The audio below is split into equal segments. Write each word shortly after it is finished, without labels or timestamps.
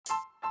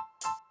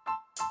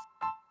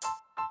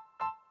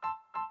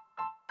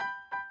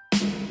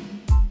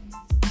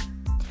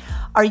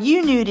Are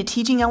you new to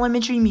teaching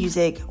elementary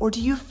music, or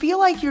do you feel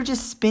like you're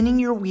just spinning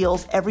your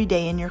wheels every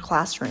day in your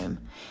classroom?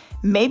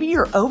 Maybe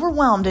you're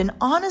overwhelmed and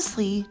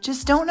honestly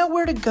just don't know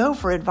where to go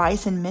for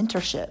advice and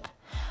mentorship.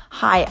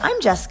 Hi,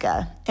 I'm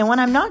Jessica, and when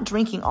I'm not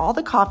drinking all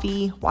the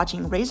coffee,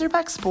 watching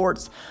Razorback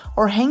sports,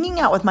 or hanging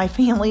out with my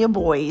family of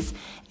boys,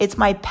 it's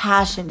my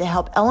passion to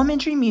help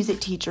elementary music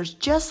teachers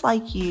just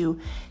like you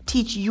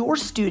teach your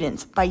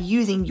students by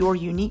using your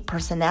unique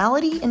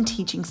personality and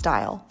teaching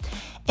style.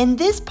 In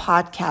this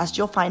podcast,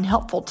 you'll find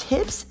helpful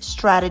tips,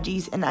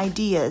 strategies, and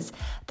ideas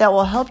that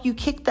will help you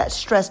kick that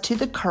stress to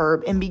the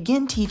curb and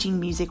begin teaching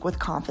music with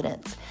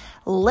confidence.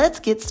 Let's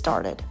get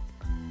started.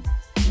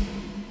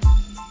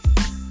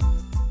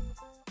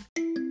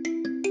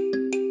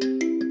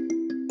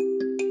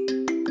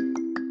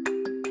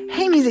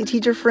 Hey, music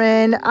teacher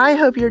friend, I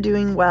hope you're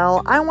doing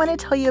well. I want to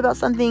tell you about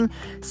something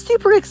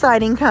super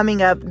exciting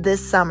coming up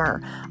this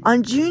summer.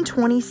 On June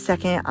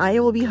 22nd, I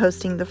will be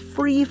hosting the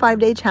free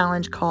 5-day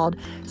challenge called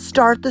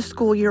Start the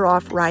School Year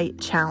Off Right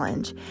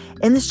Challenge.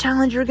 In this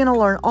challenge, you're going to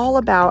learn all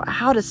about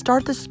how to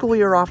start the school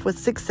year off with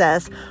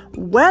success,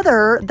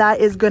 whether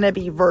that is going to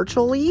be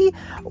virtually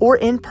or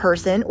in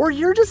person, or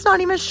you're just not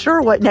even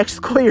sure what next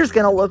school year is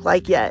going to look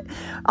like yet.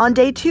 On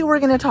day 2, we're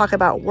going to talk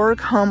about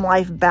work-home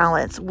life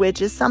balance,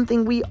 which is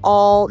something we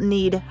all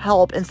need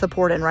help and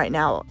support in right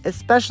now,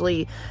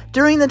 especially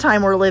during the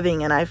time we're living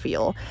in, I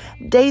feel.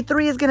 Day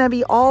 3 is going to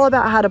be all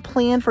about how to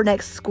plan for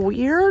next school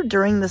year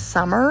during the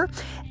summer.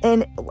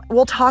 And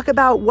we'll talk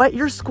about what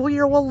your school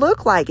year will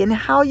look like and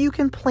how you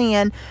can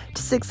plan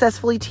to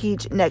successfully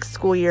teach next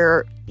school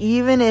year,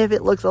 even if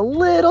it looks a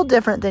little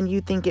different than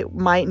you think it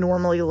might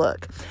normally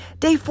look.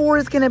 Day 4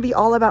 is going to be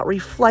all about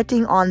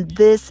reflecting on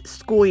this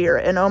school year.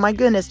 And oh my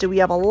goodness, do we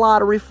have a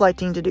lot of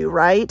reflecting to do,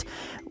 right?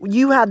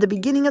 You had the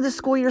beginning of the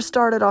school year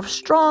started off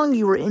strong.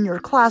 You were in your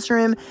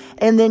classroom,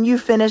 and then you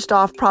finished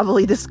off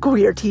probably the school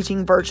year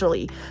teaching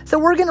virtually. So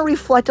we're going to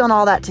reflect on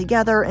all that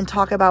together and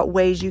talk about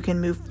ways you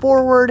can move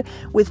forward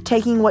with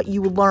taking what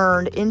you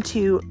learned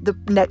into the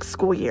next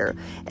school year.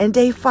 And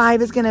day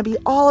 5 is going to be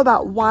all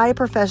about why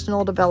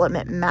professional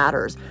development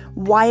matters,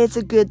 why it's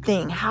a good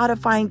thing, how to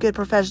find good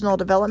professional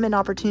development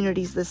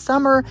opportunities this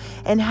summer,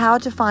 and how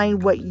to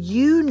find what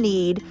you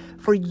need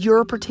for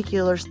your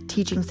particular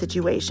teaching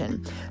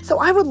situation. So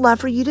I would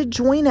love for you to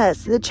join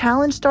us. The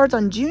challenge starts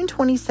on June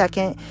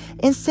 22nd,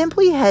 and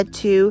simply head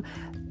to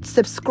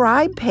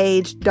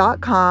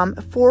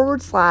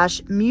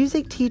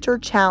subscribepage.com/music teacher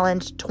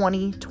challenge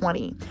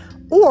 2020,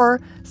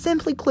 or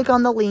simply click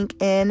on the link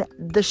in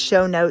the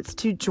show notes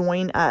to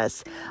join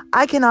us.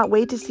 I cannot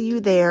wait to see you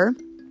there.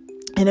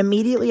 And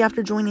immediately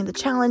after joining the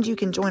challenge, you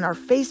can join our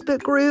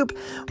Facebook group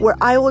where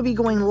I will be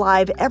going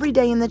live every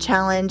day in the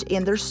challenge.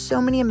 And there's so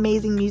many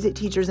amazing music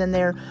teachers in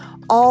there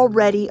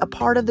already a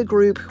part of the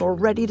group who are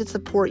ready to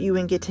support you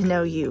and get to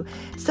know you.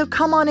 So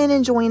come on in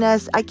and join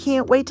us. I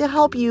can't wait to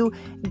help you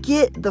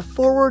get the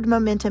forward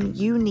momentum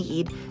you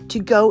need to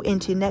go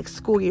into next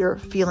school year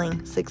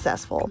feeling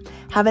successful.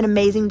 Have an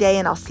amazing day,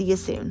 and I'll see you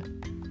soon.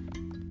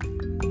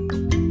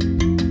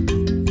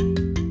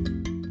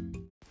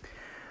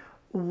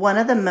 One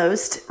of the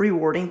most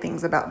rewarding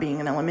things about being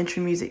an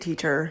elementary music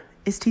teacher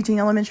is teaching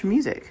elementary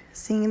music,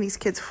 seeing these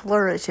kids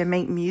flourish and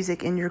make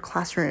music in your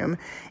classroom,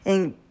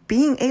 and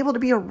being able to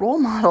be a role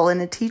model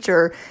and a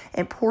teacher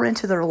and pour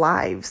into their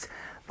lives.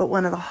 But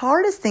one of the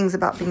hardest things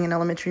about being an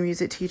elementary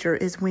music teacher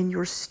is when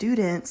your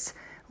students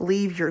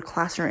leave your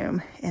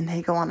classroom and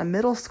they go on to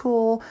middle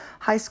school,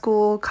 high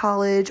school,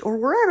 college, or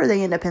wherever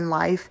they end up in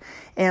life.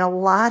 And a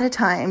lot of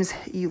times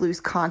you lose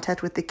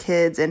contact with the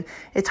kids, and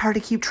it's hard to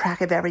keep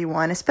track of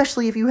everyone,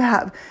 especially if you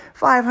have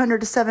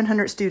 500 to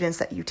 700 students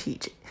that you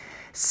teach.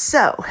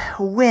 So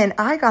when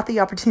I got the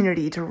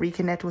opportunity to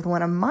reconnect with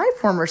one of my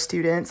former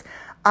students,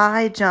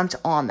 I jumped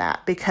on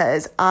that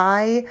because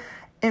I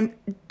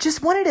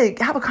just wanted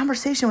to have a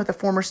conversation with a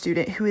former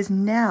student who is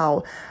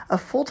now a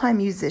full-time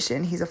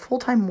musician. He's a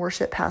full-time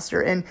worship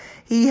pastor, and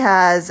he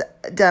has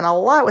done a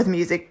lot with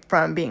music,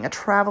 from being a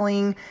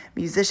traveling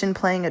musician,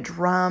 playing a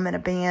drum in a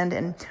band,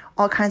 and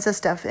all kinds of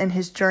stuff. And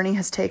his journey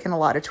has taken a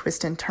lot of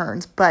twists and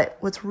turns. But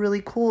what's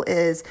really cool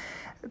is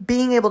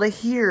being able to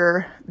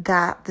hear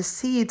that the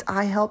seeds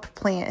I helped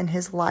plant in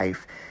his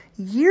life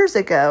years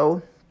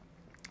ago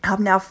have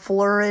now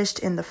flourished,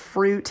 and the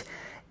fruit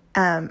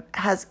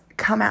has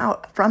come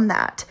out from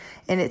that.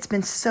 And it's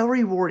been so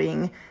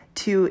rewarding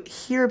to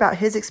hear about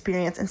his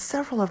experience, and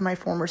several of my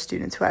former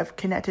students who I've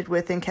connected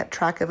with and kept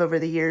track of over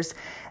the years,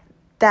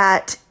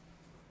 that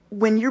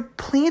when you're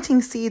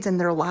planting seeds in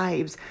their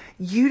lives,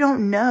 you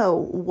don't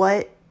know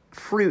what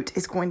fruit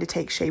is going to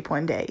take shape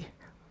one day.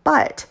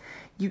 But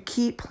you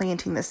keep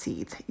planting the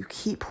seeds. You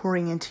keep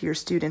pouring into your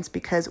students,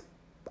 because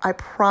I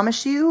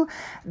promise you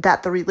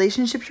that the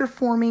relationships you're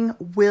forming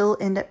will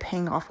end up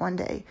paying off one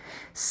day.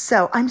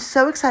 So I'm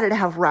so excited to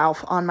have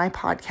Ralph on my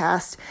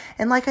podcast.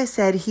 And like I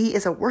said, he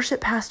is a worship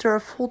pastor,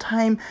 a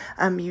full-time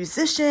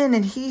musician,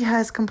 and he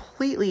has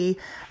completely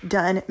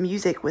done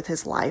music with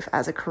his life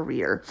as a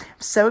career. I'm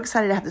so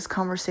excited to have this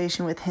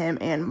conversation with him.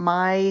 And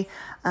my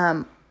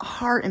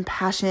heart and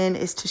passion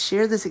is to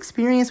share this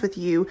experience with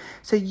you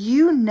so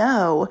you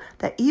know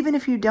that even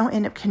if you don't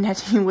end up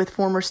connecting with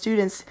former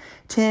students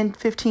 10,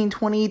 15,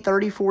 20,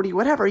 30, 40,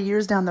 whatever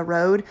years down the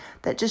road,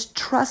 that just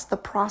trust the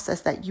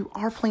process that you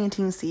are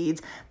planting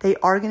seeds. They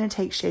are going to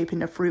take shape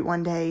into fruit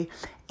one day,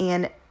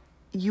 and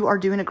you are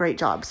doing a great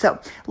job. So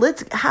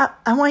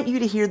I want you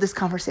to hear this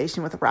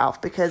conversation with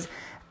Ralph, because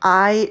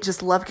I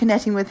just love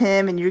connecting with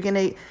him, and you're going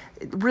to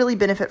really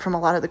benefit from a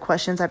lot of the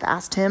questions I've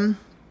asked him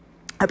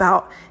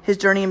about his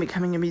journey in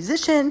becoming a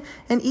musician,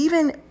 and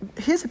even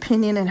his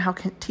opinion and how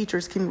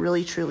teachers can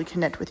really truly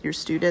connect with your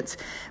students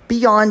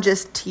beyond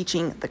just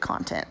teaching the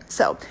content.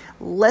 So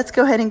let's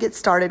go ahead and get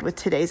started with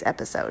today's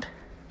episode.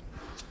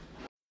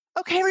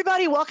 Okay,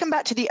 everybody, welcome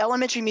back to the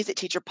Elementary Music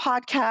Teacher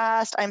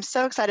Podcast. I'm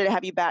so excited to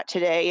have you back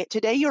today.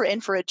 Today, you're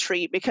in for a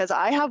treat because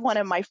I have one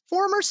of my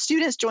former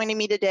students joining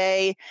me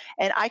today,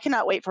 and I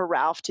cannot wait for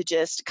Ralph to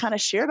just kind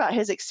of share about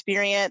his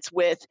experience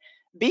with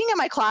being in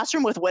my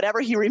classroom with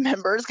whatever he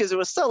remembers, because it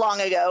was so long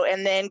ago,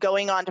 and then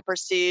going on to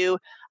pursue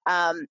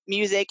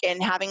music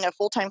and having a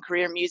full-time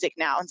career in music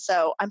now. And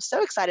so I'm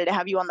so excited to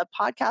have you on the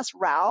podcast,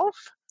 Ralph.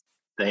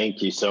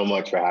 Thank you so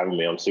much for having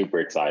me. I'm super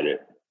excited.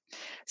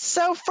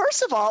 So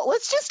first of all,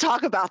 let's just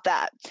talk about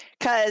that,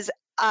 because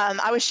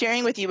I was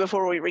sharing with you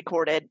before we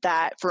recorded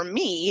that for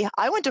me,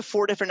 I went to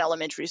 4 different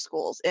elementary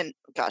schools, and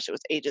gosh, it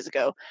was ages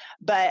ago.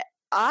 But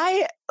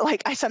I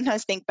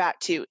sometimes think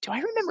back to, do I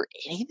remember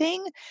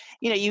anything?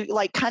 You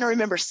kind of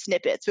remember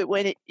snippets, but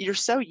when you're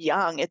so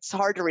young, it's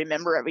hard to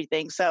remember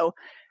everything. So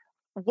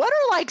what are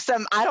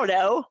I don't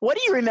know, what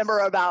do you remember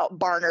about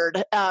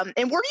Barnard?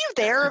 And were you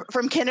there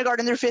from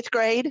kindergarten through 5th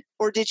grade,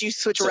 or did you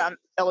switch around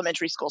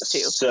elementary schools too?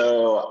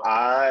 So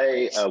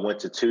I went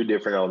to 2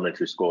 different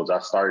elementary schools. I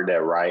started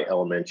at Wright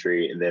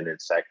Elementary, and then in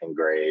 2nd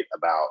grade,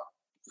 about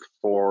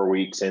 4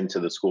 weeks into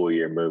the school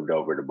year, moved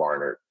over to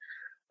Barnard.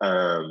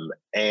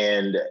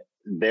 And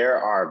there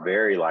are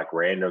very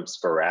random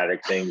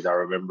sporadic things I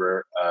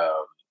remember.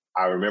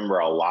 I remember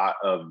a lot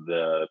of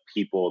the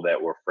people that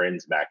were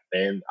friends back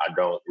then. I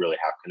don't really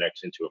have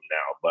connection to them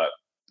now, but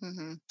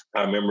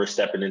I remember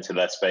stepping into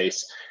that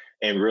space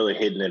and really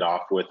hitting it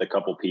off with a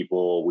couple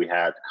people. We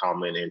had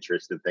common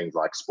interest in things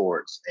like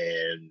sports,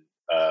 and,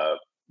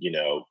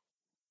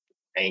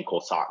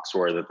 ankle socks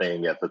were the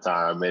thing at the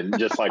time, and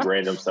just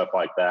random stuff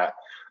like that.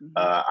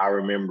 I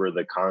remember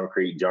the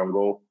concrete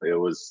jungle. It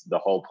was, the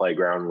whole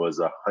playground was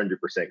 100%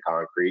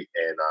 concrete,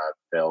 and I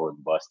fell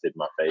and busted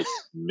my face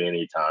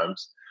many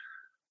times.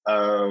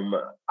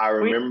 I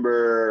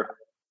remember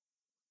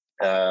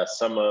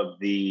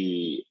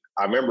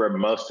I remember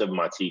most of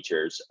my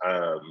teachers,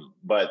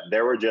 but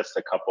there were just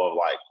a couple of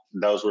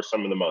those were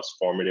some of the most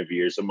formative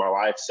years of my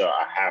life. So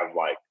I have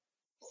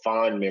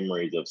fond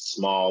memories of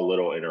small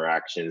little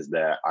interactions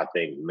that I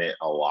think meant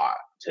a lot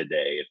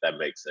today, if that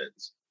makes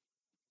sense.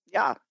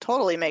 Yeah,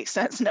 totally makes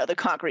sense. No, the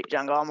concrete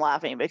jungle, I'm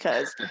laughing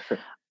because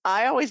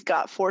I always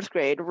got 4th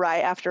grade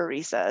right after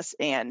recess,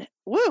 and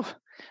woo,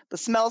 the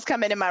smells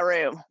come in my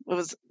room. It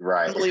was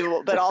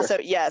unbelievable. But also,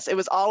 yes, it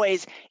was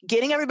always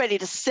getting everybody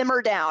to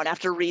simmer down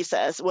after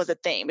recess was a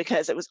thing,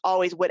 because it was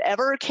always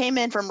whatever came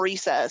in from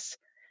recess,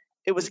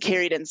 it was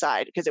carried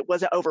inside because it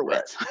wasn't over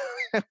with.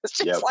 It was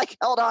just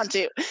held on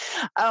to.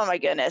 Oh my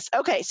goodness.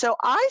 Okay. So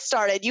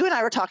you and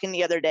I were talking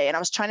the other day, and I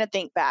was trying to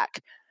think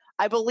back.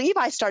 I believe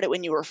I started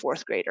when you were a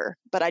 4th grader,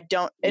 but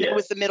it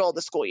was the middle of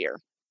the school year.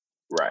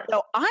 Right.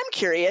 So I'm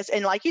curious,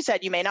 and like you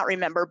said, you may not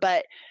remember,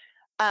 but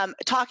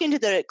talking to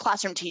the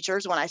classroom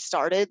teachers when I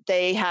started,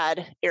 they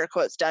had, air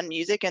quotes, done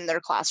music in their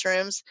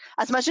classrooms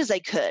as much as they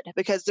could,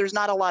 because there's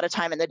not a lot of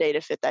time in the day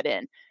to fit that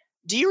in.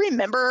 Do you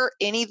remember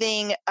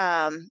anything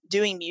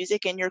doing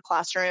music in your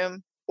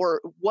classroom,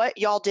 or what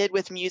y'all did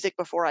with music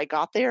before I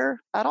got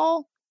there at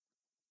all?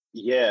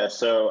 Yeah,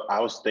 so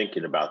I was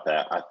thinking about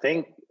that. I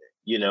think,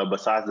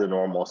 besides the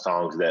normal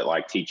songs that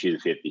teach you the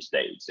 50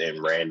 states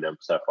and random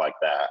stuff like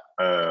that,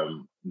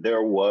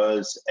 there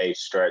was a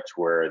stretch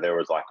where there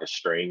was a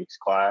strings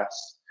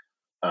class,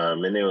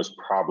 and it was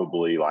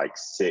probably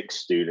 6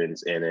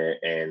 students in it,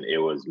 and it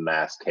was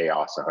mass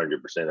chaos 100%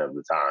 of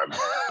the time.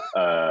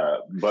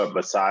 But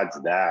besides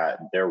that,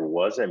 there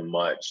wasn't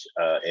much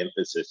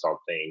emphasis on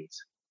things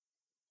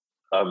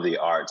of the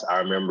arts. I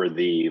remember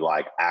the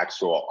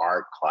actual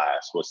art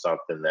class was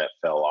something that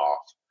fell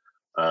off.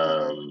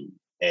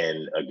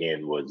 And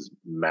again, was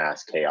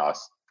mass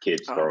chaos,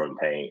 kids throwing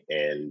paint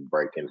and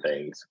breaking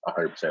things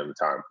 100% of the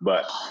time.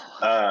 But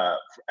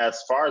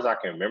as far as I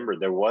can remember,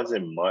 there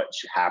wasn't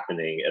much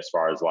happening as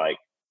far as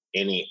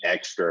any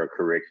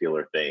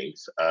extracurricular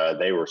things.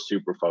 They were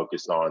super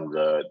focused on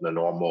the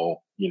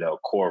normal,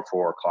 core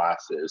 4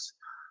 classes.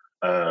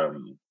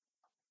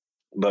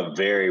 But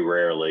very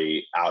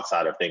rarely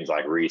outside of things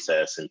like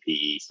recess and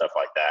PE, stuff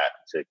like that,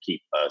 to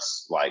keep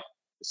us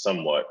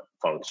somewhat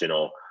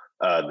functional.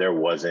 There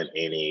wasn't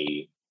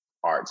any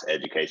arts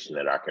education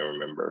that I can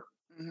remember.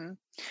 Mm-hmm.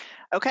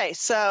 Okay,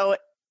 so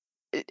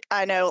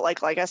I know,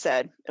 like I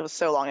said, it was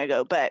so long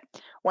ago, but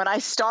when I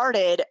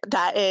started,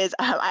 I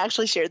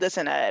actually shared this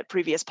in a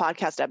previous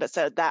podcast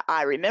episode, that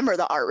I remember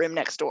the art room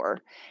next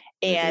door.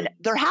 And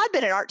there had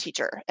been an art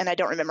teacher, and I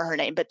don't remember her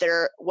name, but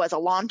there was a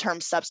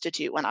long-term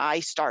substitute when I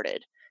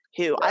started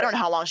who I don't know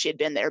how long she had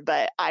been there,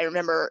 but I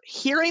remember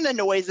hearing the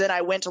noise. Then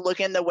I went to look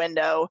in the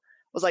window,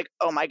 was like,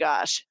 oh my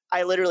gosh,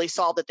 I literally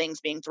saw the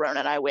things being thrown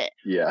and I went,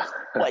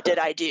 what did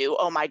I do?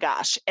 Oh my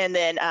gosh. And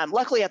then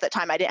luckily at that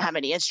time I didn't have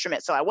any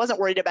instruments, so I wasn't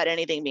worried about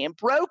anything being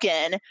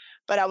broken,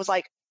 but I was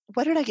like,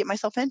 what did I get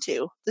myself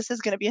into? This is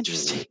going to be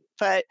interesting.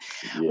 But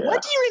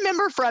what do you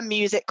remember from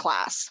music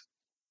class?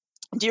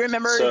 Do you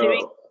remember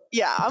doing?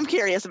 Yeah, I'm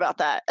curious about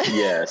that.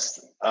 Yes.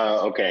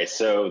 Okay.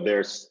 So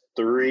there's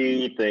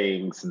 3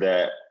 things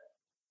that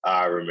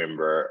I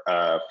remember.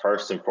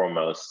 First and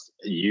foremost,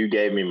 you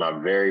gave me my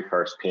very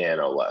first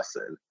piano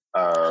lesson.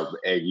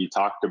 And you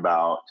talked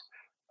about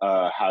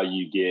how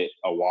you get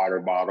a water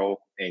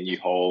bottle and you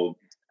hold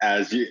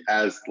as you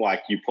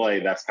play,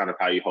 that's kind of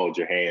how you hold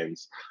your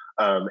hands.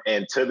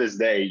 And to this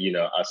day,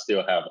 I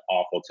still have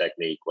awful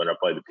technique when I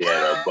play the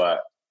piano, but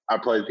I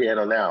play the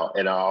piano now,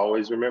 and I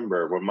always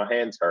remember when my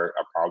hands hurt,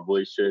 I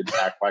probably should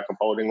act like I'm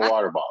holding a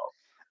water bottle.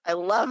 I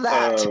love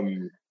that.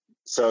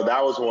 So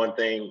that was one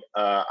thing.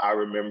 I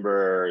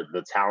remember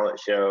the talent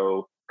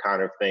show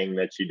kind of thing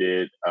that you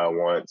did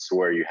once,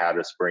 where you had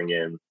us bring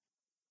in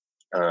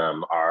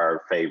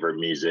our favorite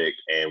music,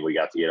 and we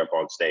got to get up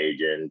on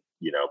stage and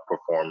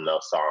perform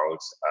those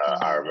songs.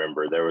 I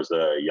remember there was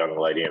a young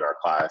lady in our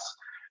class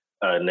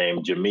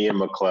named Jamia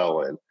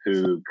McClellan,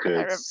 who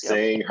could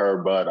sing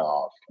her butt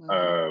off.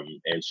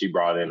 And she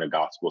brought in a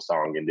gospel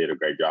song and did a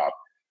great job.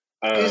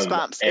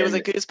 Goosebumps. It was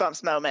a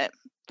goosebumps moment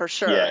for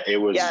sure. Yeah, it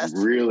was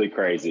really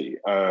crazy.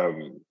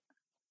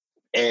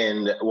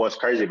 And what's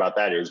crazy about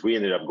that is we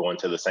ended up going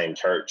to the same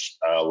church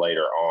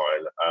later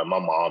on. My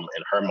mom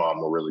and her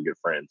mom were really good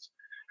friends.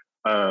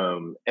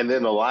 And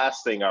then the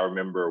last thing I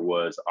remember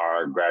was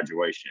our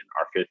graduation,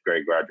 our 5th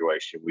grade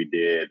graduation. We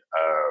did,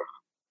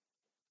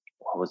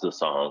 what was the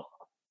song?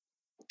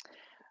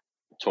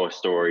 Toy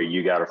Story,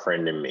 You Got a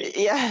Friend in Me.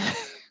 Yeah.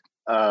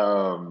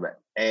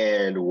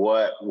 And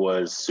what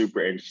was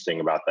super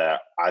interesting about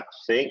that, I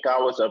think I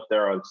was up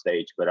there on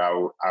stage, but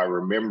I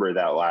remember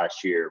that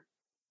last year,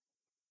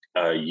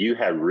 you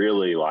had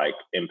really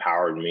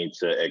empowered me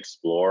to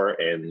explore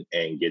and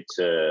get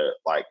to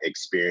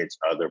experience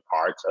other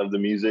parts of the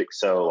music.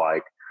 So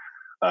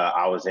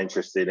I was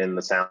interested in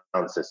the sound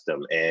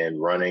system and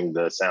running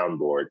the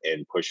soundboard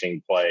and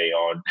pushing play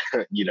on,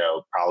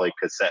 probably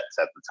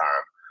cassettes at the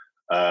time.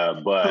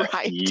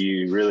 But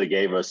you really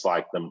gave us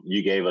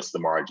the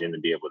margin to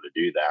be able to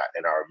do that.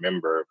 And I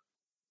remember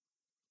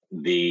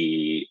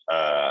the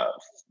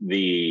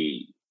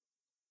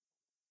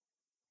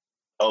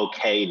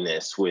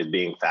okayness with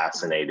being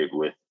fascinated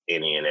with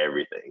any and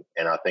everything.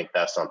 And I think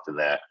that's something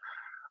that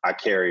I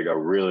carried a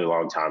really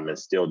long time and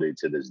still do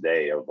to this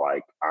day, of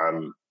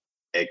I'm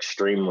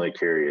extremely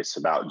curious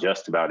about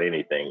just about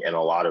anything. And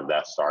a lot of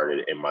that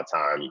started in my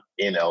time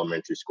in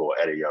elementary school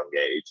at a young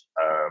age.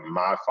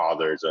 My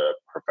father is a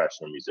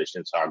professional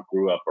musician, so I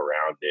grew up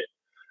around it.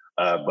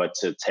 But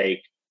to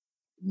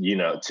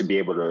to be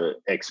able to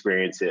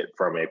experience it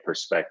from a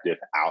perspective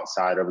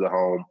outside of the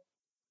home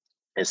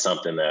is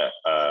something that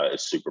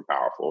is super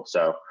powerful.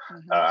 So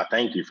I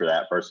thank you for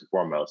that, first and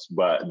foremost.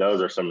 But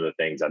those are some of the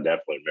things I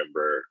definitely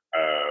remember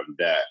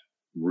that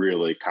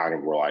really kind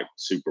of were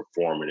super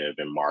formative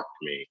and marked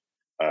me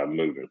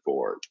moving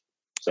forward.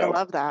 So I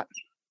love that.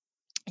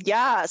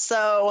 Yeah.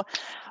 So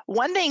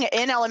one thing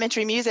in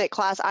elementary music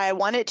class I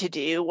wanted to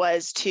do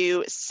was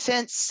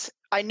since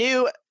I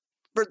knew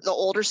for the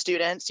older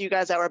students, you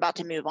guys that were about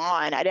to move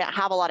on, I didn't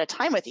have a lot of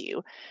time with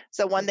you.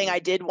 So one thing I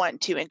did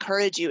want to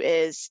encourage you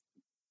is,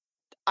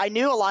 I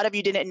knew a lot of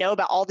you didn't know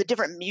about all the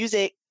different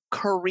music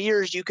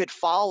careers you could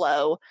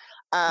follow.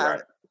 A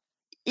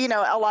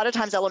lot of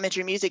times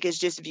elementary music is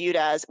just viewed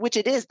as, which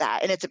it is that,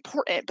 and it's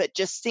important, but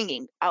just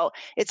singing.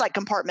 It's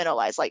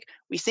compartmentalized.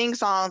 We sing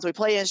songs, we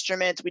play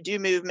instruments, we do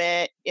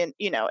movement, and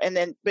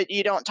but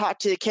you don't talk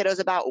to the kiddos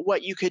about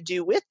what you could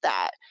do with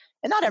that.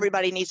 And not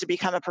everybody needs to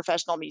become a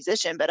professional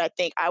musician, but I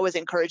think I was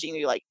encouraging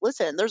you,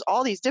 listen, there's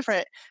all these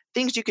different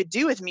things you could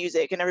do with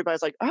music. And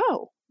everybody's like,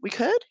 oh, we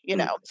could,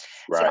 Right.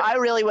 So I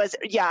really was,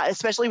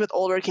 especially with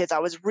older kids, I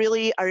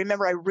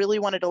remember I really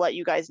wanted to let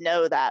you guys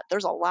know that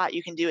there's a lot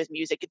you can do with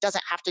music. It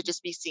doesn't have to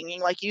just be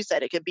singing, like you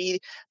said. It could be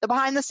the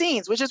behind the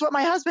scenes, which is what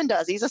my husband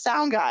does. He's a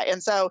sound guy.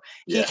 And so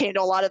he came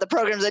to a lot of the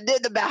programs that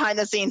did the behind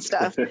the scenes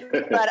stuff.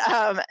 But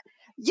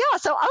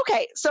so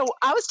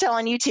I was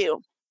telling you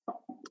too,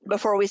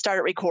 before we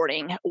started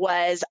recording,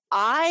 was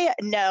I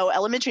know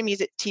elementary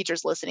music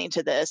teachers listening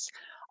to this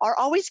are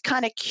always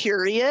kind of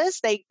curious.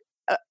 They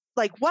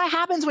what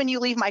happens when you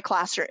leave my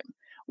classroom?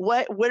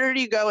 Where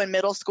do you go in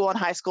middle school and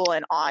high school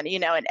and on,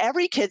 and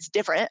every kid's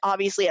different.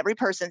 Obviously every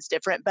person's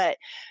different, but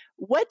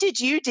what did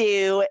you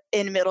do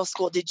in middle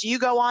school? Did you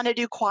go on to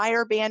do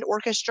choir, band,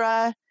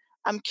 orchestra?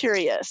 I'm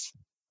curious.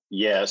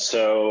 Yeah.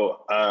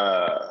 So,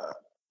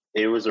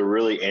 it was a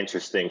really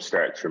interesting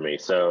stretch for me.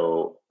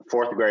 So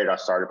 4th grade, I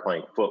started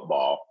playing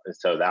football. And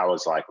so that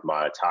was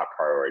my top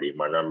priority,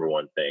 my number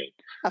one thing.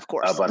 Of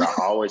course. But I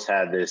always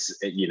had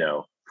this,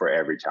 for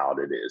every child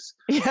it is.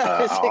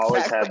 Yes, I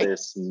always had exactly.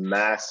 this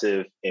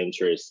massive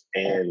interest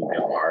in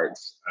the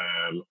arts.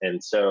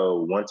 And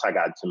so once I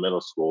got to middle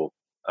school,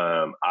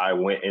 I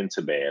went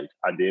into band.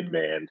 I did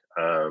band.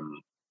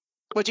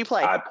 What'd you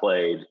play? I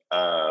played,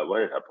 what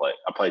did I play?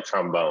 I played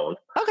trombone.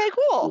 Okay,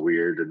 cool.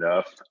 Weird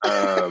enough.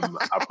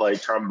 I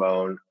played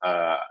trombone,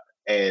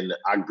 and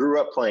I grew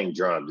up playing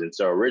drums. And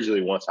so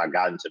originally, once I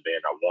got into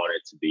band, I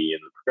wanted to be in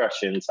the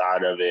percussion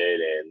side of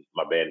it. And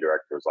my band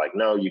director was like,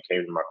 no, you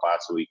came to my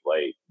class a week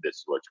late. This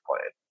is what you're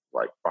playing.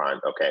 Like, fine,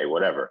 okay,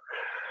 whatever.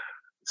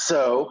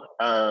 So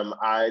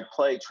I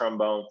played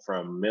trombone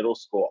from middle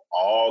school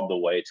all the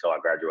way till I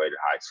graduated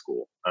high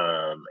school,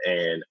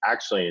 and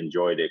actually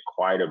enjoyed it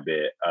quite a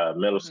bit.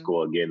 Middle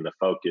school, again, the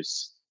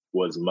focus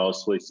was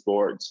mostly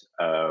sports,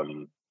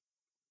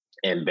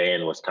 and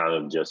band was kind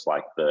of just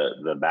like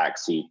the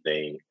backseat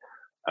thing.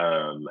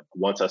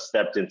 Once I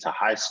stepped into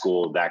high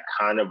school, that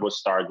kind of was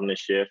starting to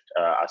shift.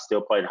 I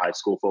still played high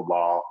school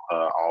football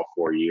all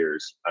 4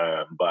 years,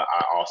 but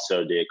I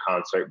also did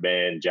concert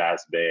band,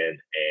 jazz band,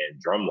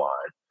 and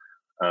drumline.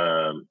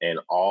 And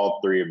all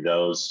three of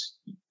those,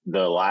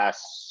 the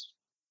last,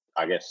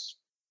 I guess,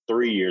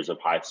 3 years of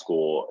high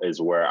school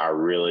is where I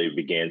really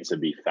began to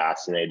be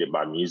fascinated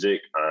by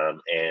music,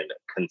 and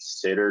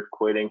considered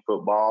quitting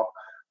football.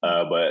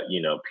 But,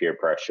 peer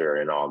pressure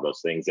and all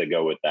those things that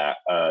go with that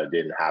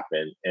didn't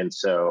happen. And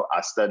so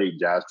I studied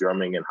jazz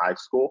drumming in high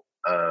school.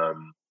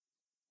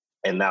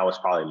 And that was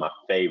probably my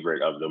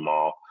favorite of them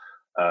all.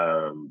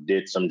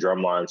 Did some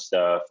drumline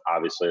stuff.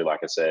 Obviously, like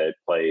I said,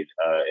 played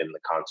in the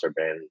concert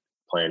band,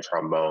 playing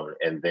trombone.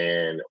 And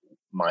then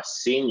my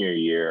senior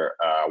year,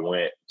 I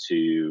went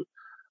to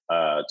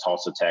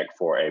Tulsa Tech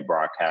for a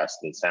broadcast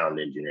and sound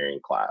engineering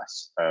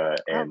class.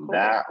 And cool.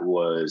 That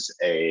was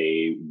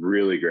a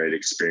really great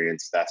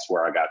experience. That's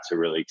where I got to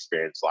really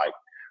experience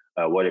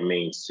what it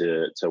means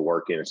to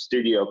work in a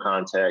studio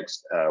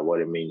context,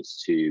 what it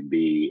means to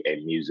be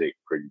a music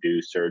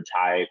producer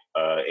type,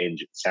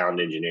 sound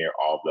engineer,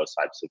 all of those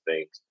types of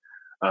things.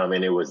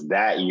 And it was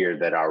that year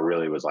that I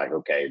really was like,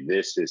 okay,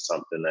 this is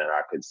something that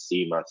I could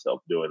see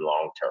myself doing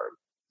long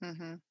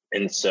term.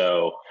 And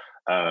so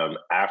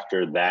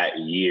after that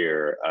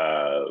year,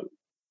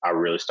 I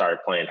really started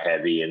playing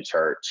heavy in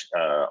church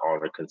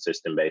on a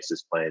consistent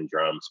basis, playing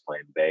drums,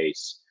 playing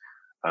bass.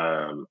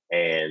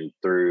 And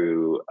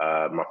through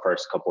my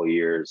first couple of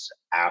years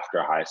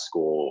after high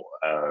school,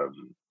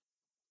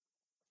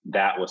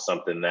 that was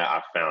something that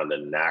I found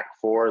a knack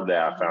for,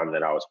 that I found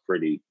that I was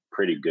pretty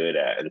good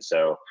at. And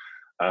so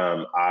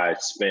I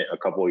spent a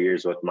couple of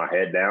years with my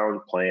head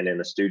down, playing in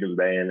a student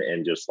band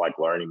and just like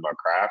learning my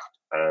craft,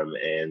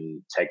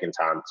 and taking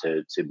time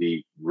to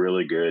be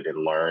really good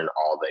and learn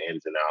all the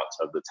ins and outs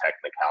of the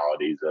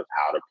technicalities of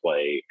how to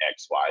play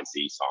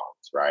XYZ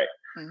songs, right?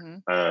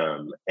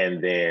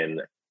 And then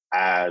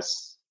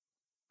as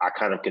I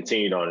kind of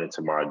continued on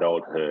into my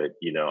adulthood,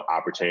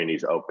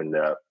 opportunities opened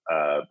up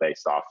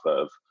based off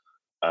of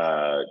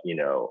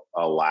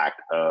a lack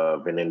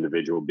of an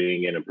individual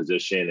being in a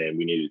position, and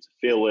we needed to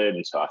fill it.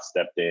 And so I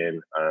stepped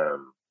in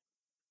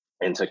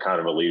into kind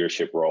of a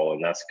leadership role,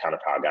 and that's kind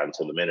of how I got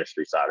into the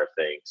ministry side of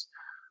things.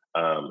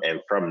 And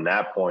from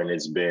that point,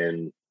 it's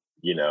been,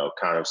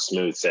 kind of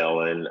smooth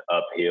sailing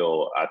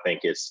uphill. I think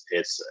it's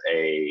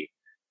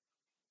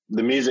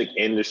the music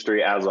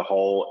industry as a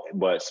whole,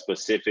 but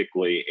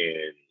specifically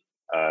in,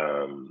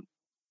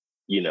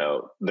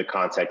 the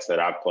context that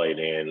I've played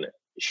in.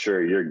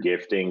 Sure, your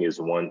gifting is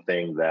one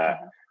thing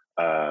that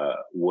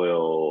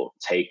will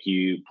take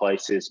you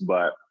places,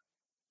 but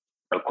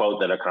a quote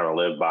that I kind of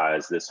live by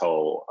is this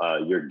whole,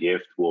 your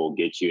gift will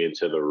get you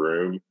into the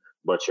room,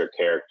 but your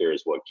character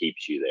is what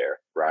keeps you there,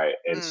 right?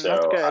 And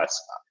so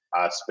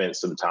I spent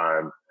some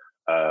time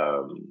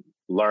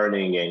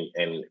learning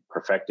and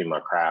perfecting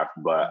my craft,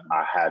 but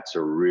I had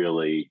to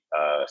really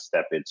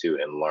step into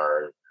and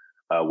learn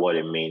what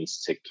it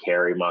means to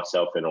carry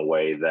myself in a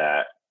way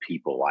that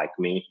people like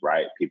me,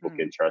 right? People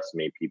can trust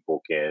me.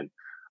 People can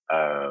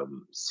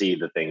see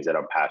the things that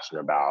I'm passionate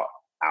about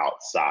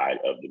outside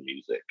of the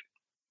music.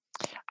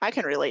 I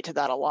can relate to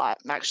that a lot,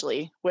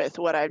 actually, with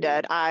what I've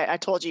done. I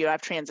told you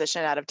I've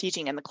transitioned out of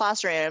teaching in the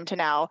classroom to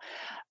now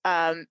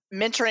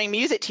mentoring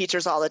music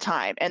teachers all the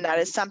time. And that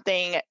is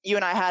something you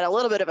and I had a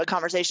little bit of a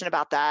conversation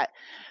about that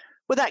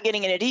without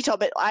getting into detail,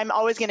 but I'm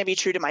always going to be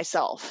true to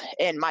myself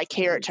and my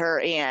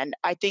character. And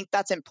I think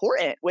that's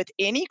important with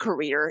any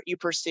career you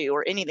pursue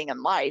or anything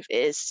in life,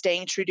 is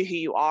staying true to who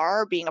you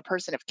are, being a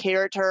person of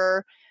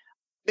character,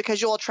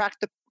 because you'll attract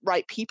the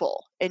right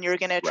people, and you're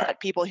going to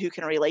attract people who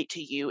can relate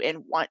to you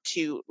and want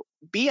to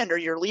be under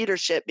your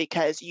leadership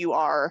because you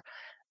are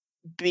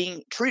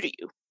being true to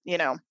you,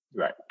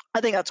 Right. I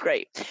think that's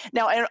great.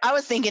 Now, and I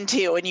was thinking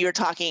too, when you were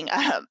talking,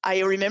 I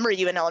remember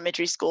you in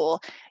elementary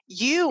school,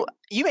 you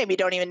maybe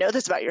don't even know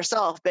this about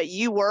yourself, but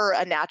you were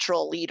a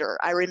natural leader.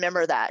 I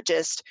remember that,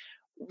 just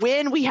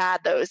when we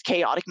had those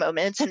chaotic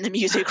moments in the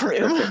music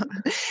room,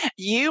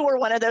 you were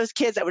one of those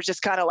kids that was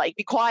just kind of like,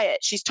 be quiet.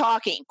 She's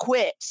talking,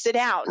 quit, sit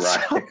down.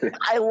 Right. So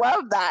I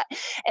love that.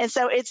 And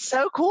so it's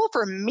so cool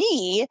for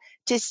me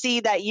to see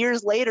that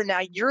years later,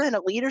 now you're in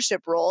a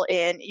leadership role.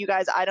 And you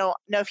guys, I don't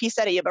know if he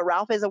said it, but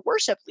Ralph is a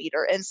worship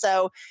leader. And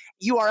so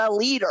you are a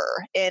leader.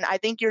 And I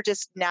think you're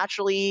just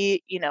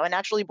naturally, a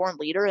naturally born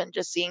leader, and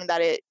just seeing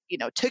that it,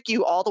 took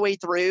you all the way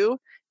through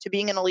to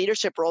being in a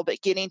leadership role,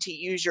 but getting to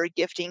use your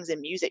giftings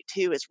in music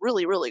too is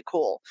really, really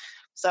cool.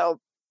 So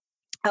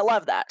I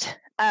love that.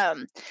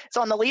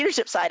 So on the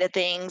leadership side of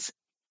things,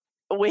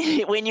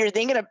 when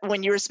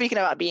you're speaking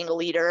about being a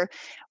leader,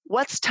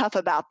 what's tough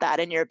about that,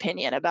 in your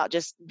opinion, about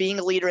just being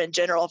a leader in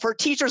general, for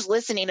teachers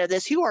listening to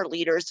this who are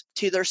leaders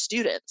to their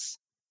students?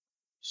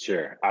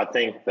 Sure. I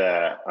think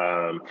that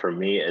for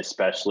me,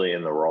 especially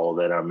in the role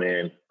that I'm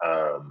in,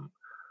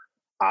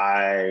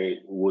 I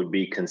would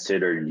be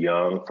considered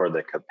young for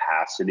the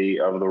capacity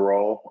of the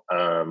role.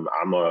 I'm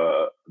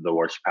the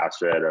worship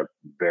pastor at a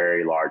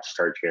very large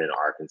church here in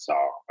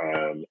Arkansas.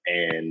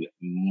 And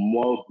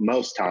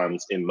most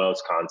times, in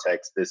most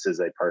contexts, this is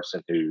a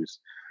person who's,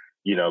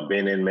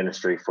 been in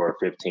ministry for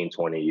 15,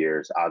 20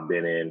 years. I've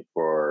been in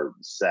for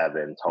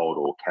 7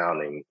 total,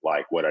 counting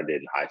like what I did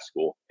in high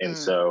school. And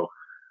so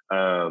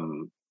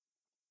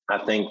I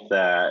think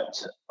that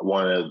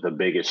one of the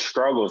biggest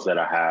struggles that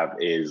I have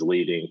is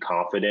leading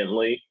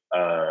confidently,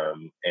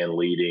 and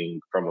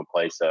leading from a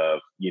place of,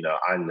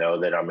 I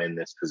know that I'm in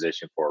this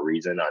position for a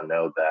reason. I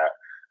know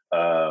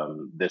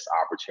that this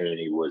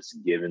opportunity was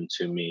given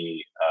to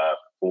me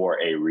for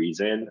a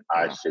reason.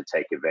 I should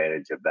take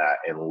advantage of that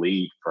and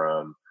lead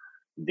from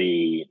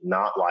the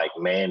not like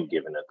man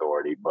given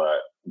authority, but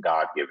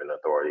God given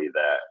authority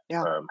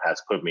that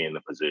has put me in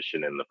the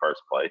position in the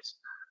first place.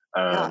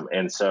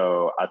 And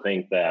so I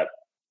think that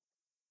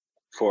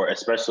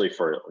especially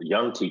for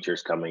young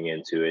teachers coming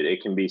into it,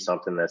 it can be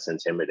something that's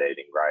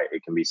intimidating, right?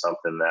 It can be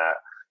something that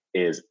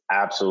is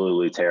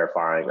absolutely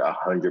terrifying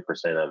 100%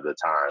 of the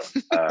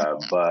time.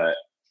 But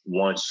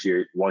once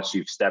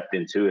you've stepped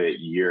into it,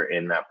 you're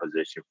in that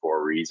position for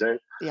a reason.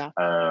 Yeah.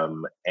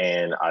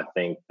 And I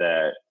think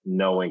that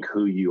knowing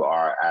who you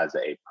are as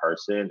a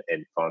person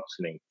and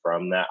functioning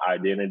from that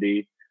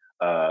identity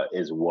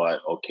is what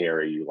will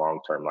carry you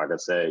long term. Like I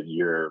said,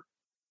 your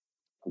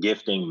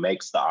gifting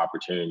makes the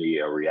opportunity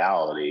a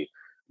reality,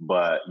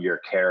 but your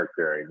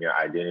character and your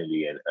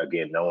identity, and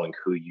again, knowing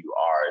who you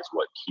are, is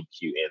what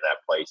keeps you in that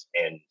place.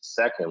 And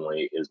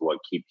secondly, is what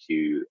keeps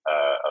you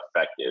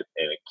effective,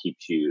 and it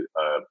keeps you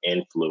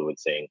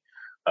influencing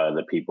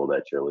the people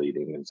that you're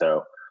leading. And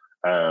so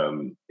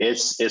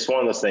it's one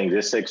of those things.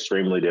 It's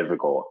extremely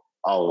difficult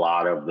a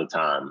lot of the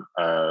time,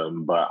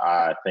 but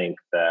I think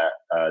that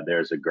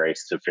there's a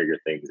grace to figure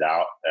things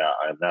out,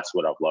 and that's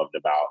what I've loved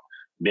about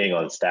being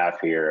on staff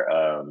here.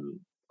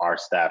 Our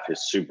staff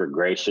is super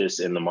gracious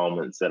in the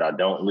moments that I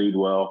don't lead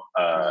well,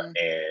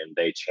 and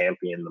they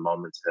champion the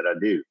moments that I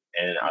do.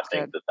 And I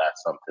think that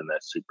that's something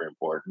that's super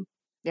important.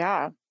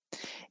 Yeah.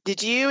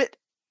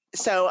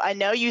 So I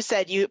know you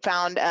said you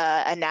found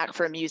a knack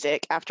for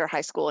music after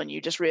high school, and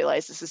you just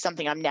realized, this is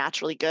something I'm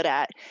naturally good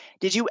at.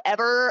 Did you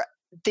ever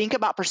think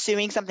about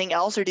pursuing something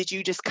else, or did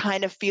you just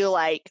kind of feel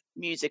like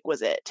music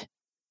was it?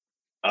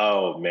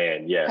 Oh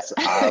man, yes.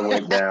 I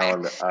went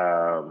down.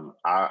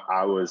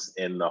 I was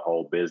in the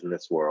whole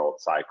business world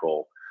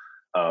cycle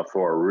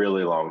for a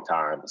really long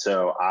time.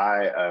 So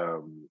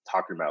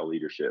talking about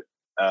leadership.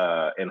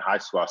 In high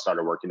school, I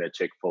started working at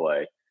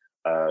Chick-fil-A,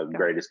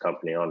 greatest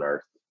company on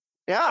earth.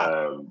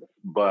 Yeah.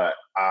 But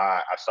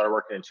I started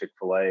working at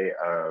Chick-fil-A,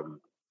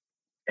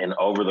 and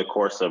over the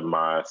course of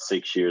my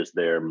 6 years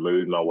there,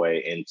 moved my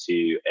way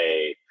into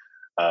a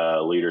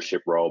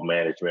leadership role,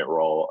 management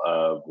role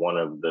of one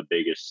of the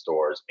biggest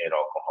stores in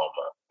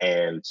Oklahoma.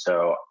 And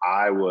so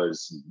I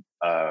was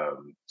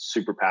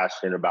super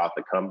passionate about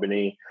the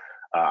company.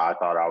 I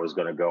thought I was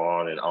going to go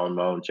on and own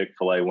my own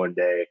Chick-fil-A one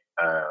day.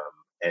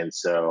 And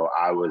so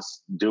I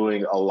was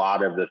doing a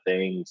lot of the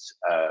things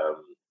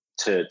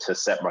to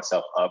set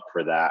myself up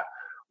for that.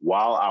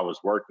 While I was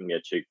working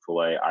at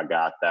Chick-fil-A, I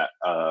got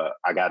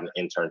an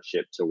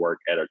internship to work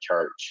at a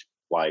church,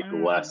 like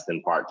less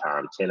than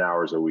part-time, 10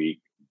 hours a week,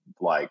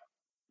 like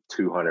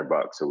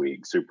 $200 a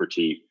week, super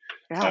cheap,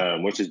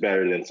 which is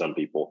better than some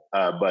people,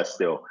 but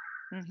still.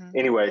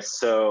 Anyway,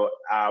 so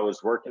I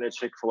was working at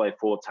Chick-fil-A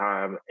full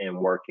time and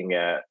working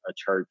at a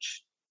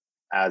church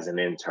as an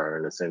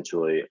intern,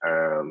 essentially,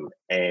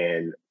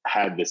 and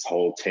had this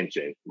whole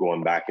tension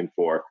going back and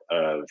forth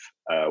of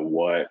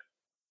what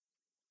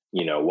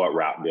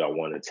route do I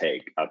want to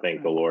take. I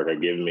think the Lord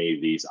had given me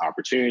these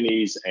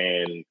opportunities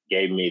and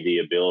gave me the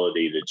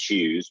ability to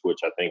choose, which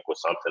I think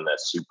was something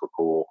that's super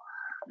cool.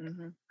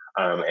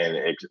 And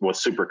it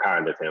was super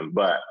kind of him.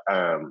 But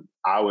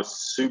I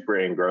was super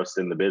engrossed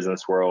in the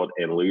business world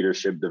and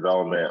leadership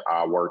development.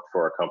 I worked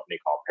for a company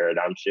called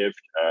Paradigm Shift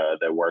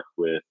that worked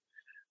with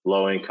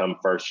low-income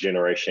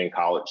first-generation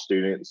college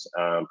students,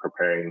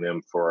 preparing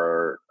them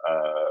for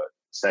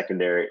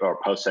secondary or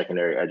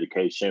post-secondary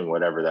education,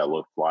 whatever that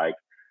looked like.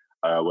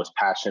 was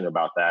passionate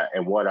about that.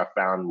 And what I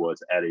found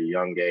was at a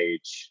young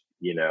age,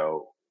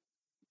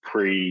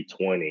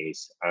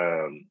 pre-20s,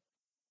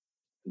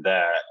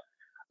 that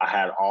I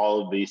had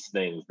all of these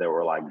things that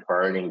were like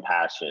burning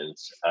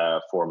passions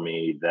for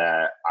me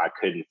that I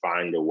couldn't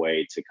find a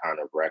way to kind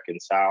of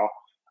reconcile.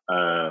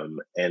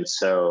 And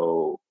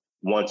so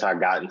once I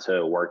got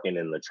into working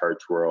in the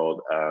church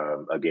world,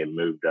 again,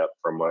 moved up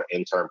from an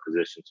intern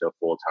position to a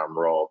full-time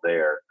role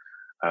there,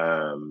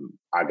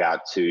 I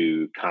got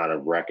to kind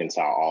of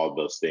reconcile all of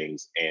those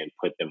things and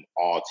put them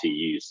all to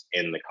use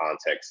in the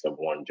context of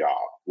one job,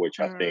 which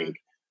I think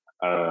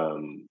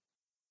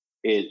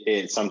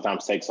it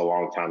sometimes takes a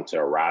long time to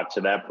arrive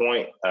to that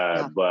point.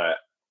 But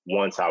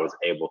once I was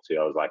able to,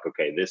 I was like,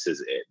 okay, this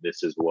is it.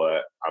 This is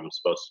what I'm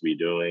supposed to be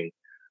doing.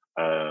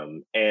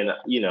 And,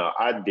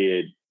 I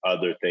did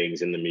other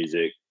things in the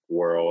music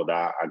world.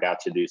 I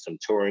got to do some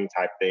touring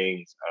type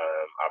things.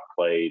 I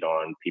played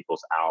on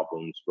people's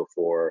albums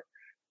before.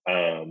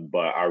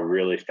 But I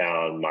really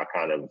found my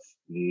kind of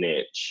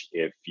niche,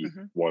 if you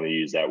want to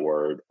use that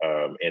word,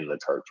 in the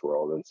church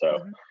world. And so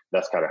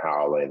that's kind of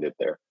how I landed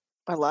there.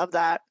 I love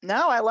that.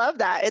 No, I love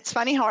that. It's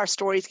funny how our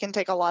stories can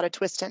take a lot of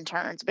twists and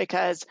turns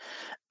because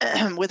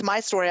with my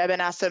story, I've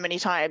been asked so many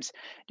times,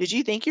 did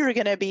you think you were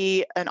going to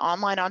be an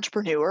online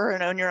entrepreneur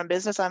and own your own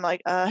business? I'm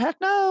like, heck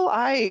no,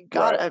 I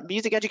got a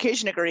music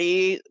education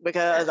degree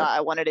because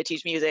I wanted to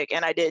teach music,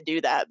 and I did do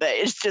that. But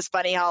it's just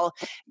funny how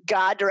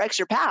God directs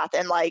your path.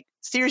 And like,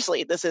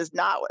 seriously, this is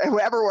not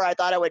ever where I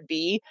thought I would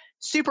be.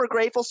 Super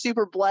grateful,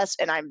 super blessed,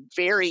 and I'm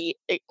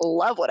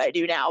love what I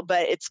do now.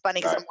 But it's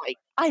funny because I'm like,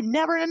 I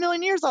never in a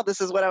million years thought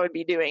this is what I would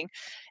be doing.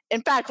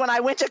 In fact, when I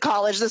went to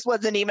college, this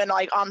wasn't even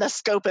like on the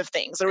scope of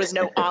things. There was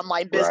no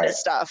online business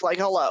stuff. Like,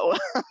 hello.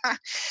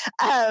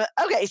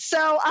 Okay, so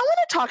I want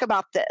to talk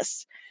about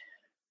this.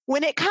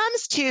 When it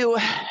comes to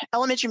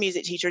elementary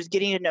music teachers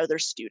getting to know their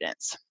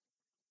students,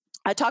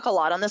 I talk a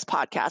lot on this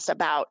podcast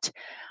about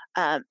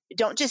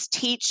don't just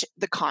teach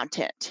the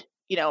content.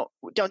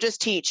 Don't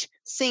just teach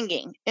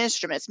singing,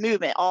 instruments,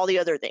 movement, all the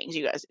other things.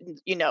 You guys,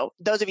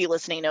 those of you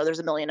listening know there's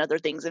a million other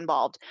things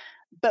involved.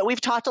 But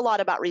we've talked a lot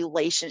about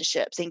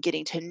relationships and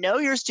getting to know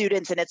your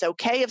students. And it's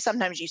okay if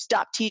sometimes you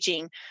stop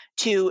teaching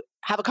to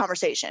have a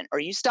conversation, or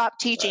you stop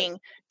teaching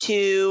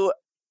to,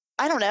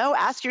 I don't know,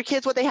 ask your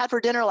kids what they had for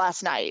dinner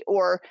last night,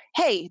 or,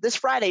 hey, this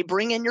Friday,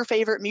 bring in your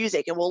favorite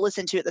music and we'll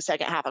listen to it the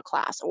second half of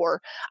class.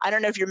 Or I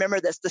don't know if you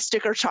remember the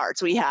sticker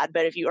charts we had,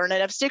 but if you earn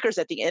enough stickers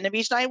at the end of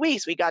each 9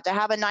 weeks, we got to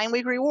have a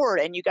 9-week reward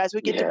and you guys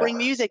would get to bring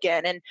music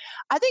in. And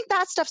I think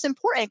that stuff's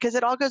important because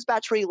it all goes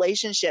back to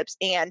relationships.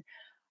 And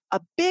a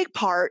big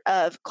part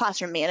of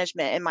classroom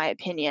management, in my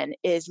opinion,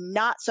 is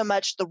not so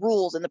much the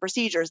rules and the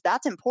procedures.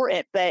 That's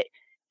important, but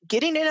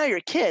getting to know your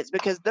kids,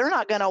 because they're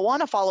not going to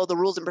want to follow the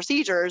rules and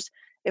procedures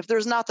if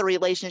there's not the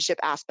relationship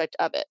aspect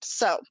of it.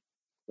 So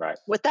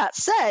with that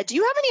said, do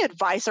you have any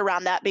advice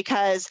around that?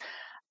 Because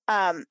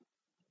advice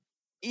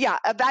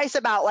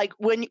about like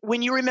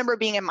when you remember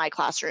being in my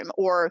classroom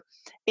or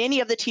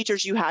any of the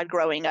teachers you had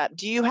growing up,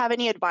 do you have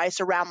any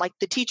advice around like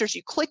the teachers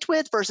you clicked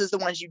with versus the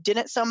ones you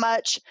didn't so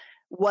much?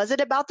 Was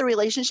it about the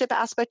relationship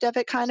aspect of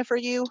it kind of for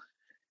you?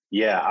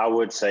 Yeah, I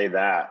would say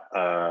that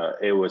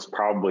it was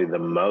probably the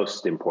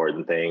most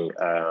important thing.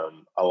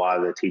 A lot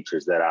of the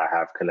teachers that I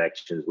have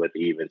connections with,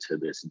 even to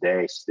this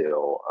day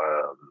still,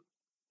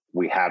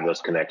 we have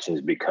those connections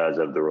because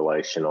of the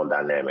relational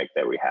dynamic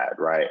that we had,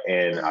 right?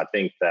 And I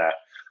think that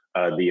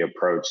the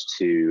approach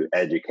to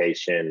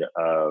education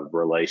of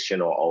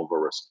relational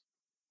over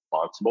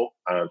responsible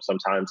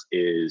sometimes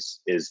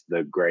is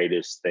the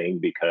greatest thing,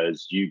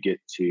 because you get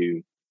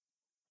to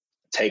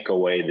take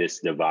away this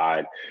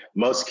divide.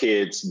 Most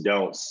kids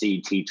don't see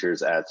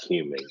teachers as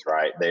humans,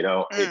 right? They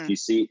don't.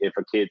 If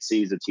a kid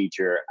sees a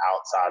teacher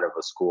outside of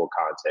a school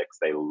context,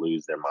 they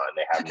lose their mind.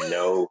 They have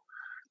no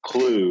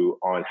clue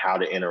on how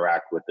to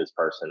interact with this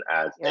person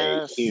as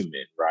a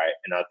human, right?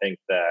 And I think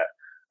that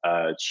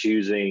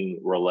choosing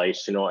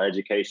relational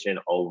education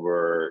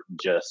over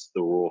just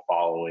the rule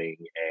following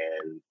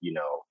and,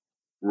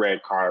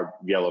 red card,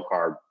 yellow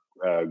card,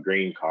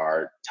 green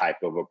card type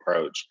of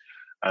approach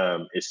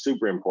is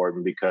super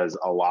important, because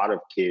a lot of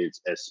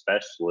kids,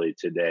 especially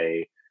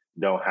today,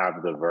 don't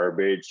have the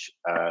verbiage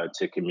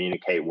to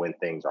communicate when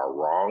things are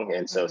wrong.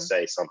 And so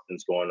say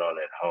something's going on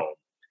at home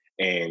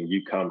and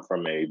you come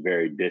from a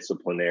very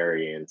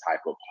disciplinarian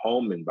type of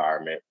home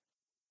environment,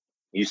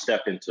 you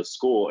step into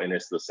school and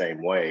it's the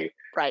same way.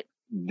 Right.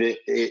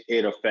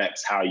 It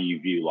affects how you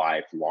view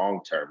life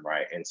long term,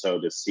 right? And so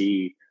to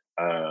see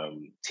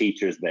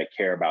teachers that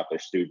care about their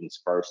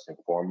students first and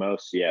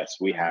foremost, yes,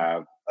 we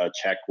have a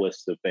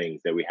checklist of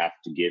things that we have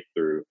to get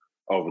through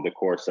over the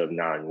course of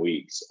 9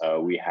 weeks.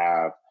 We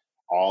have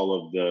all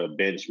of the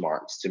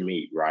benchmarks to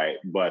meet, right?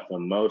 But the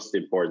most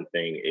important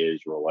thing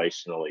is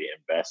relationally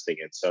investing.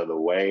 And so the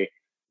way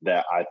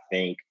that I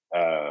think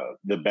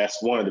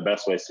one of the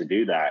best ways to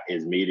do that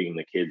is meeting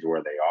the kids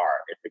where they are.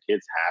 If the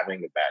kid's having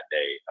a bad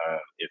day,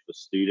 if a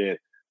student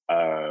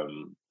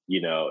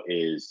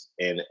is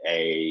in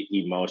a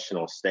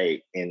emotional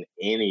state in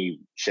any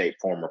shape,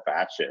 form, or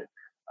fashion,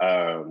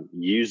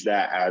 use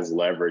that as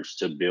leverage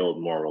to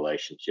build more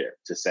relationship,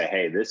 to say,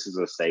 hey, this is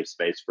a safe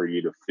space for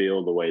you to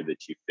feel the way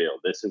that you feel.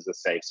 This is a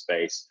safe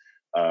space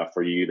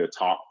for you to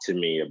talk to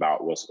me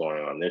about what's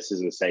going on. This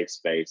is a safe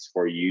space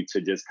for you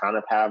to just kind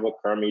of have a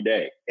crummy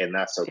day, and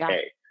that's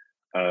okay.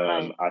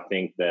 Right. I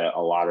think that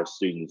a lot of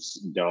students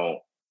don't.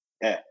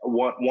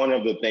 One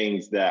of the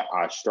things that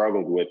I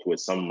struggled with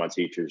some of my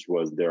teachers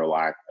was their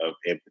lack of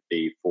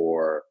empathy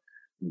for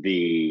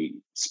the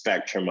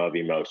spectrum of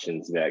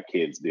emotions that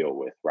kids deal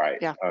with, right?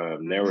 Yeah.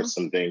 There were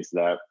some things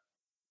that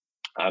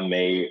I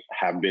may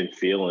have been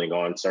feeling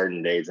on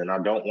certain days, and I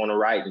don't want to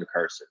write in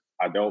cursive.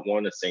 I don't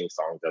want to sing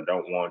songs. I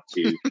don't want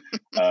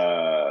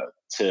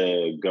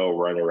to go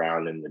run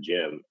around in the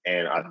gym.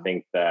 And I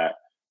think that,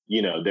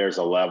 you know, there's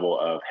a level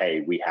of,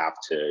 hey, we have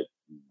to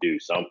do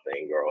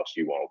something or else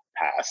you won't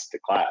pass the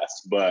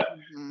class. But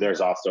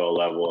there's also a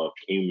level of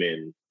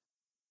human,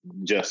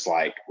 just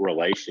like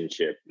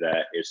relationship,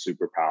 that is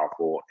super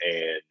powerful,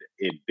 and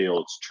it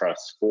builds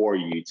trust for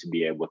you to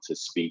be able to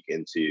speak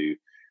into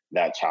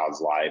that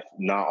child's life,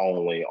 not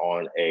only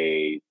on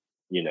a,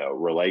 you know,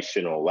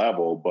 relational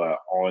level, but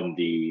on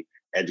the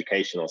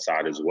educational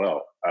side as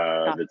well.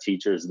 The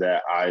teachers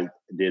that I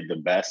did the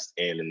best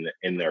in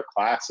their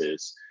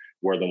classes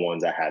were the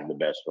ones I had the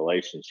best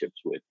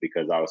relationships with,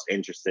 because I was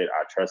interested,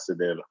 I trusted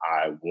them,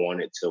 I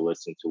wanted to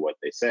listen to what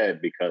they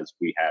said, because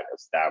we had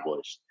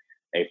established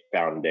a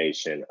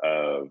foundation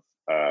of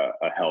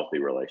a healthy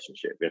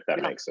relationship, if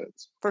that makes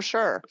sense. For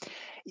sure.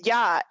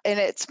 Yeah. And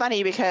it's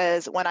funny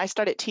because when I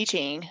started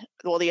teaching,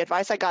 well, the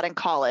advice I got in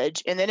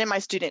college and then in my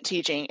student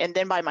teaching and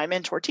then by my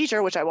mentor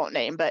teacher, which I won't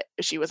name, but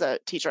she was a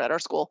teacher at our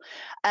school,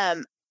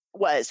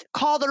 was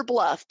call their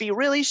bluff, be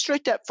really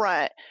strict up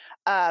front,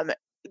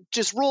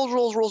 just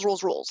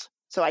rules.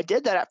 So I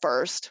did that at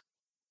first.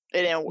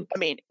 And I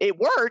mean, it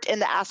worked in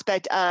the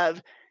aspect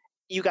of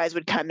you guys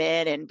would come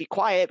in and be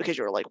quiet because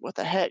you were like, what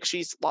the heck?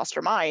 She's lost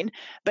her mind.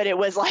 But it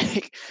was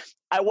like,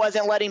 I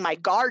wasn't letting my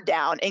guard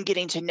down and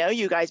getting to know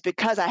you guys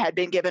because I had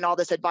been given all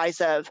this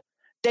advice of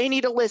they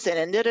need to listen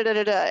and da da da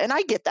da da. And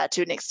I get that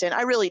to an extent.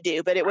 I really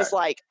do. But it was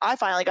like, I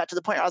finally got to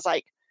the point where I was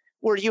like,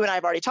 where you and I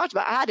have already talked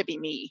about, I had to be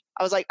me.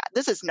 I was like,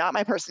 this is not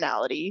my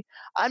personality.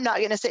 I'm not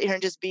going to sit here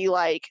and just be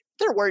like,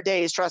 there were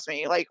days, trust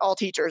me, like all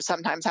teachers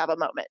sometimes have a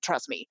moment,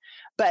 trust me.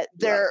 But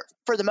there,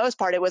 for the most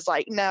part, it was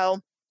like, no,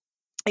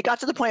 it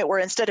got to the point where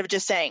instead of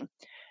just saying,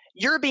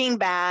 you're being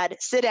bad,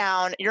 sit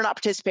down, you're not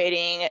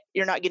participating,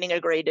 you're not getting a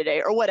grade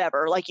today or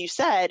whatever, like you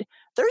said,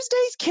 there's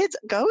days kids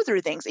go through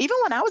things. Even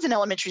when I was in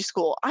elementary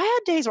school, I had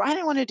days where I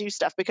didn't want to do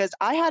stuff because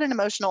I had an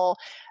emotional,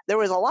 there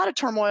was a lot of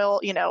turmoil,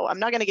 you know, I'm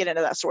not going to get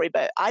into that story,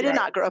 but I did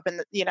not grow up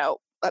in, you know,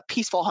 a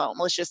peaceful home,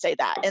 let's just say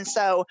that. And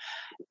so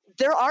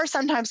there are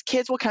sometimes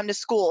kids will come to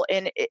school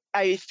and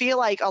I feel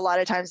like a lot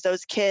of times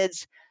those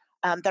kids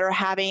that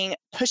are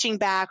pushing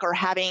back or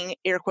having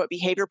air quote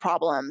behavior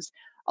problems,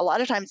 a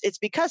lot of times it's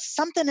because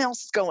something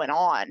else is going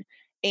on.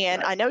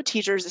 And I know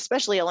teachers,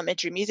 especially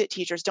elementary music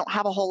teachers, don't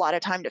have a whole lot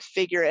of time to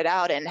figure it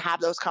out and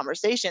have those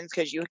conversations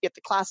because you get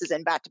the classes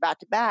in back to back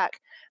to back.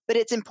 But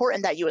it's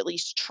important that you at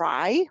least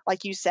try,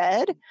 like you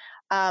said,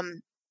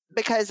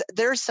 because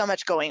there's so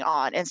much going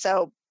on. And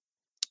so,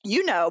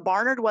 you know,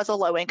 Barnard was a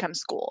low income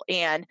school,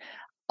 and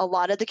a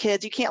lot of the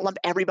kids, you can't lump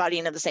everybody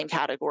into the same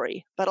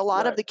category, but a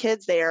lot of the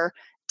kids there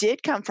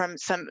did come from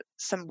some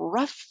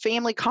rough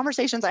family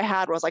conversations I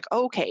had where I was like,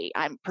 okay,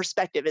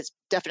 perspective is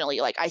definitely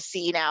like, I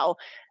see now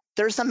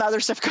there's some other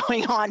stuff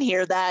going on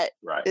here that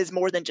is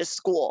more than just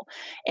school.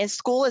 And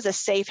school is a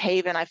safe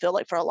haven, I feel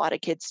like, for a lot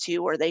of kids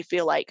too, where they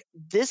feel like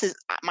this is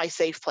my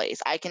safe place.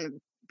 I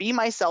can be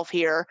myself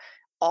here.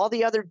 All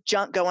the other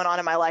junk going on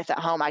in my life at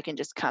home, I can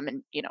just come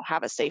and, you know,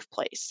 have a safe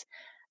place.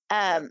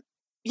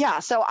 Yeah,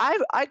 so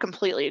I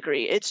completely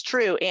agree. It's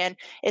true. And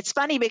it's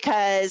funny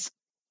because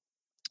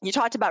you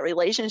talked about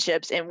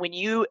relationships, and when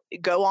you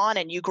go on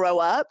and you grow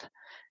up,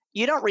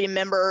 you don't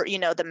remember, you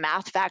know, the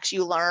math facts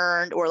you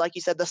learned, or like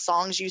you said, the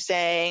songs you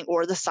sang,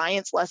 or the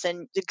science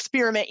lesson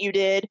experiment you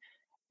did.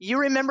 You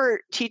remember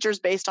teachers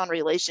based on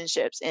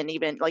relationships, and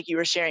even like you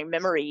were sharing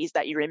memories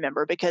that you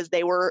remember because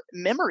they were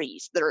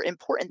memories that are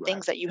important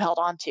things that you held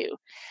on to.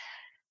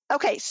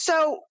 Okay,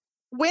 so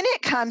when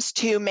it comes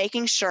to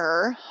making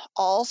sure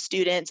all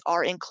students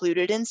are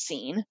included and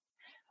seen,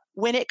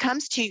 when it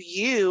comes to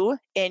you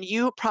and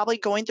you probably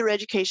going through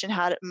education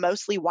had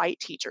mostly white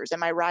teachers,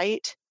 am I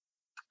right?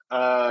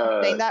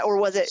 Saying that, or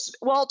was it?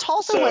 Well,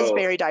 Tulsa was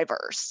very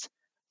diverse.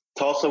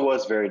 Tulsa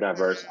was very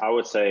diverse. I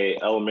would say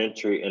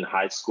elementary and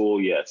high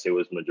school, yes, it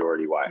was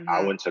majority white.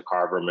 I went to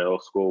Carver Middle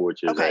School,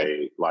 which is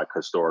a like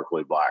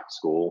historically Black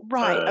school.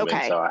 Right. Okay.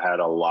 And so I had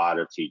a lot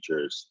of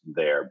teachers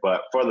there,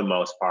 but for the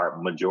most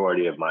part,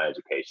 majority of my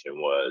education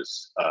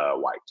was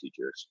white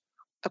teachers.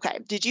 Okay.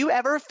 Did you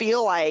ever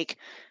feel like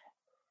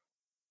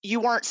you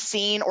weren't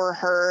seen or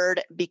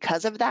heard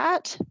because of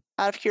that,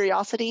 out of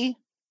curiosity?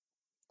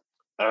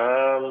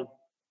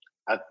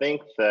 I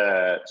think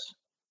that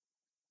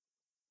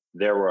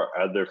there were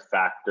other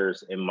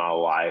factors in my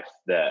life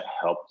that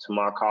helped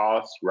my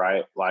cause,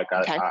 right? Like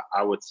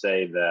I would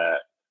say that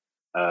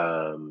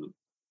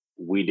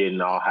we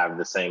didn't all have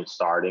the same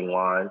starting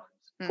line,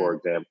 for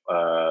example,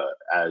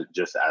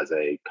 as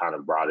a kind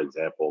of broad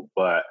example,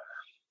 but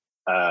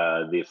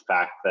the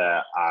fact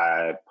that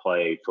I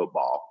played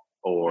football,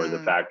 or the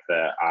fact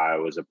that I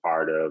was a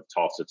part of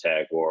Tulsa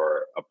Tech,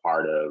 or a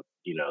part of,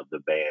 the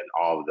band,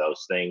 all of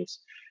those things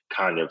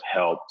kind of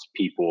helped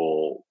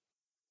people,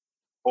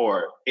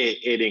 or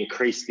it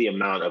increased the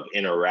amount of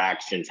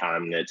interaction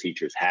time that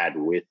teachers had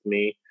with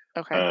me.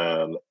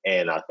 Okay.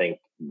 And I think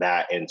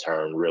that in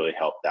turn really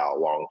helped out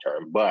long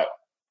term. But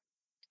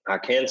I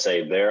can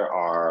say there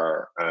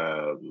are,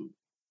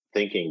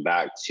 thinking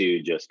back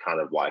to just kind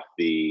of like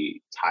the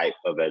type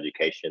of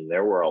education,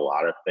 there were a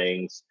lot of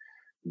things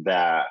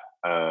that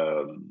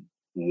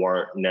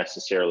weren't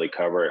necessarily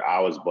covered. I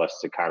was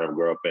blessed to kind of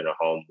grow up in a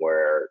home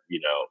where,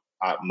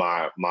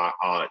 my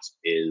aunt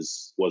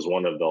was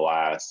one of the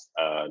last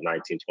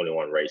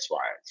 1921 race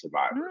riot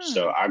survivors.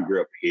 So I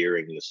grew up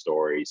hearing the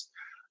stories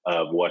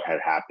of what had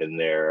happened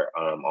there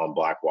on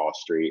Black Wall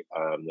Street.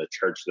 The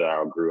church that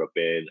I grew up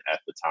in at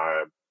the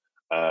time,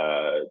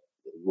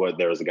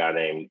 there was a guy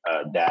named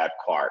Dad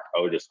Clark,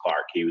 Otis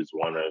Clark. He was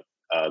one of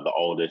the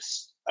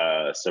oldest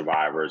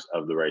survivors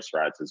of the race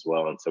riots as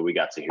well. And so we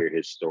got to hear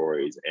his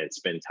stories and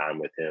spend time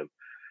with him.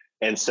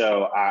 And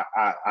so I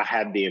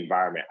had the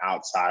environment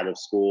outside of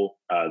school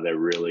that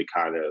really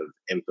kind of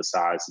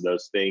emphasized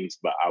those things.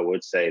 But I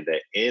would say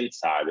that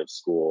inside of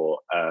school,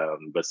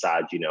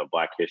 besides,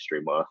 Black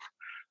History Month,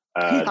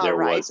 there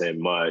wasn't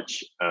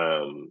much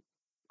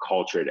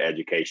cultured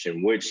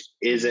education, which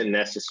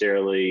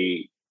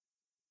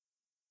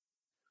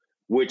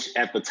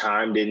at the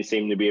time didn't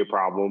seem to be a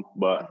problem.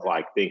 But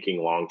like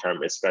thinking long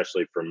term,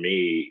 especially for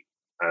me,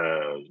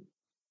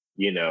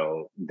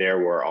 there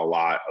were a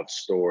lot of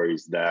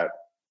stories that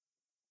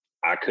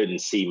I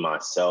couldn't see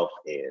myself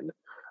in.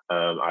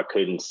 I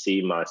couldn't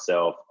see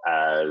myself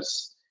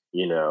as,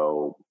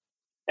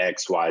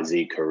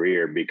 XYZ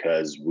career,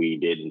 because we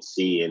didn't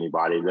see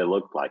anybody that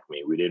looked like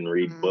me. We didn't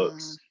read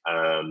books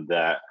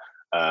that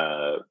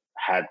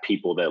had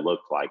people that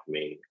looked like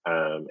me.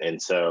 And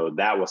so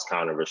that was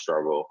kind of a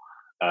struggle.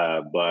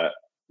 But,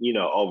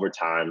 over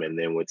time, and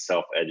then with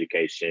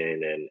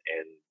self-education and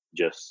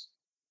just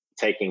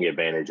taking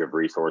advantage of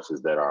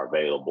resources that are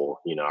available,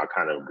 I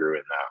kind of grew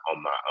in that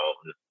on my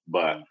own.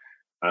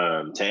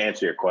 But to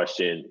answer your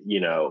question,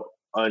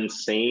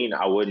 unseen,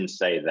 I wouldn't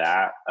say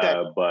that,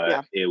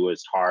 but it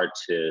was hard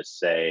to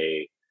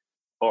say,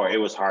 or it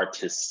was hard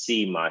to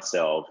see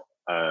myself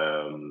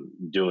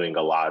doing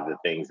a lot of the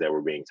things that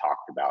were being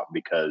talked about,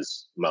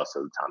 because most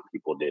of the time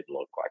people didn't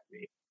look like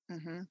me.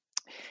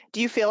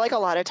 Do you feel like a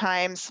lot of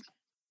times,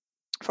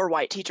 for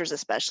white teachers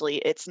especially,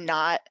 it's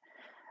not,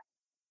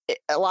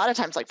 a lot of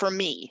times, like for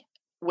me,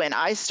 when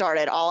I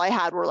started, all I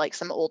had were like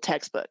some old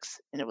textbooks,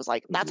 and it was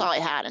like, that's all I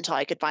had until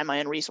I could find my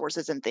own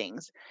resources and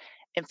things.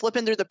 And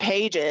flipping through the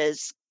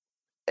pages,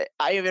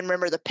 I even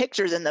remember the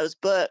pictures in those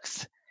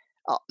books.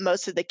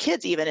 Most of the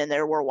kids even in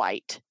there were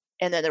white.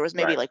 And then there was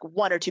maybe like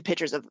one or two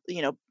pictures of,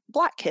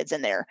 Black kids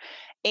in there.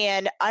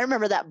 And I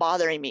remember that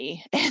bothering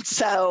me. And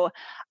so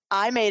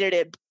I made it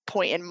a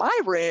point in my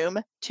room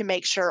to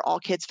make sure all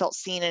kids felt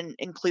seen and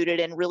included,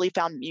 and really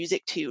found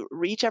music to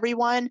reach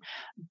everyone.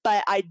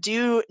 But I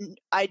do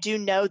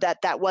know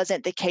that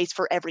wasn't the case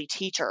for every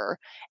teacher.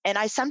 And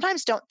I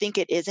sometimes don't think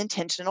it is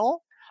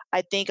intentional.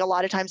 I think a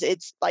lot of times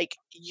it's like,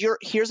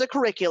 here's a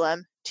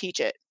curriculum, teach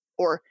it.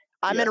 Or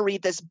I'm going to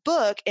read this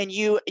book, and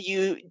you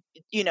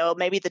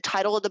maybe the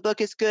title of the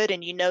book is good,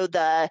 and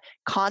the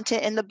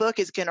content in the book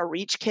is going to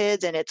reach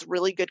kids, and it's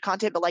really good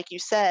content. But like you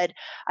said,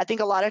 I think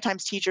a lot of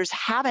times teachers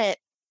haven't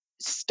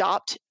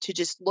stopped to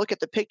just look at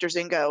the pictures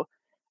and go,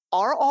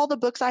 are all the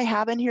books I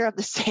have in here of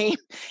the same,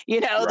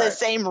 the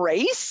same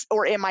race,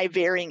 or am I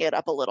varying it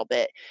up a little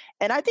bit?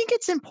 And I think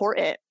it's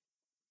important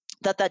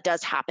that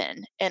does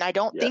happen. And I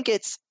don't think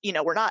it's,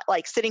 we're not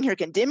like sitting here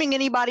condemning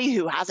anybody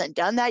who hasn't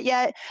done that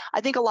yet.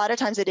 I think a lot of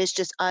times it is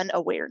just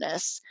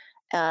unawareness.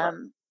 I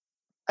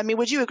mean,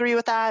 would you agree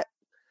with that?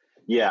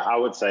 Yeah, I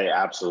would say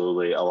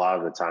absolutely. A lot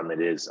of the time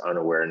it is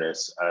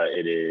unawareness.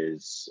 It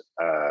is,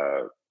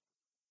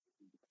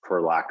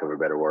 for lack of a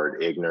better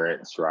word,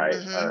 ignorance, right?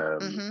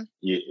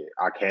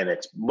 I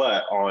can't,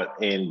 but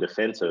in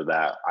defense of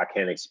that, I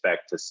can't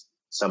expect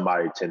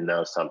somebody to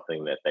know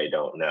something that they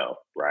don't know,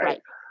 right?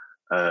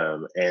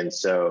 And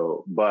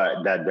so,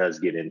 but that does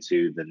get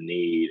into the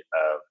need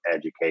of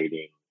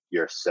educating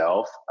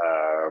yourself,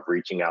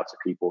 reaching out to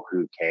people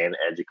who can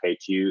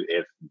educate you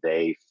if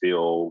they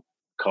feel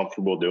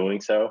comfortable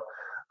doing so.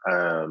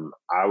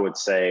 I would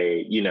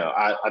say,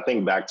 I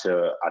think back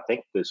to, I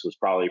think this was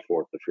probably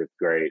 4th or 5th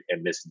grade,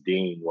 and Miss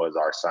Dean was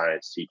our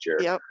science teacher.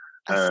 Yep.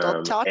 I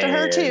still talk to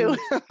her too.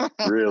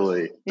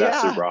 Really?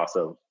 That's super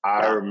awesome.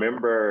 I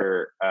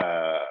remember,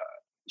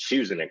 she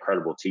was an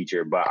incredible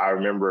teacher, but I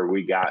remember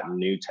we got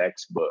new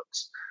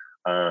textbooks,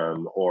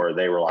 or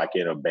they were like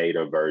in a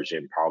beta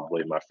version,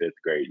 probably my 5th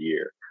grade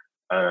year.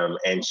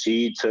 And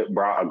she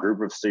brought a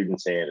group of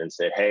students in and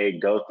said, hey,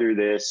 go through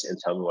this and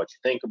tell me what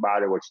you think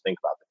about it, what you think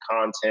about the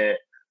content.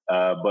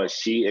 But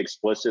she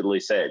explicitly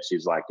said,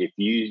 she's like, if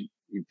you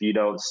if you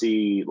don't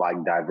see like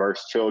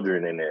diverse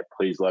children in it,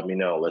 please let me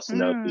know. Let's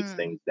note these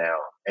things down.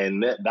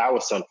 And that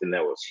was something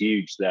that was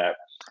huge that,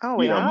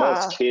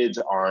 most kids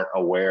aren't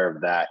aware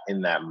of that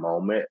in that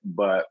moment,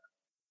 but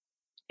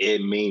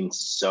it means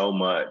so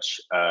much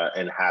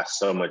and has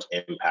so much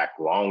impact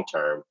long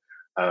term,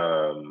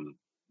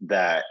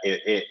 that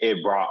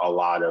it brought a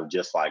lot of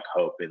just like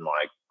hope and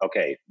like,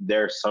 okay,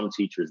 there's some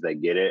teachers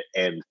that get it.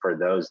 And for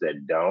those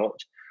that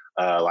don't,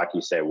 like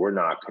you said, we're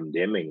not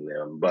condemning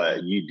them,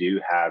 but you do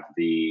have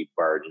the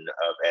burden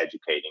of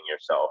educating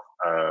yourself,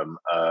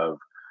 of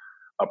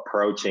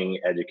approaching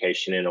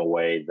education in a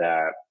way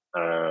that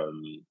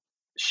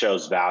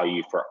shows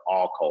value for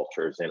all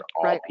cultures and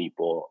all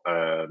people.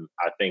 I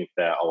think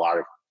that a lot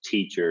of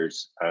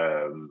teachers,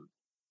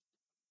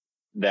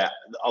 that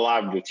a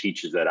lot of the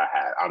teachers that I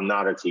had, I'm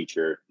not a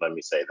teacher, let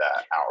me say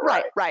that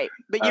outright. Right.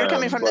 But you're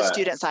coming from the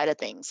student side of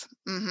things.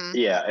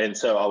 Yeah. And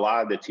so a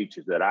lot of the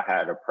teachers that I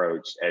had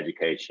approached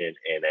education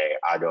in a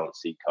I don't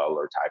see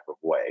color type of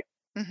way.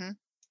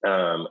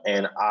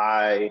 And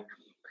I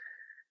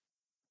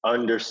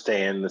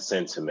understand the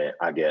sentiment,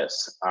 I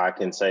guess. I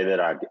can say that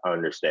I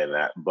understand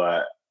that.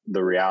 But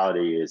the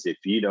reality is, if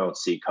you don't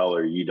see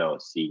color, you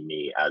don't see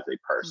me as a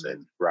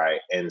person. Right.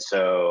 And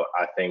so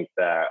I think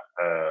that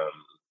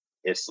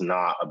it's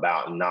not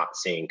about not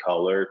seeing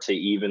color to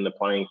even the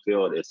playing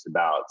field. It's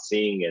about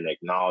seeing and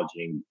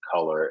acknowledging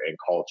color and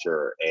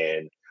culture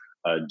and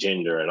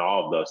gender and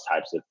all of those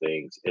types of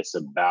things. It's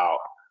about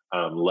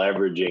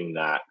leveraging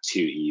that to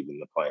even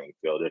the playing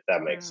field, if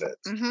that makes sense.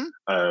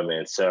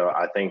 And so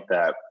I think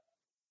that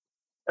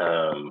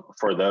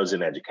for those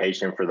in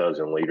education, for those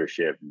in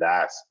leadership,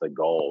 that's the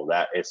goal.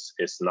 That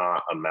it's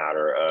not a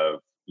matter of,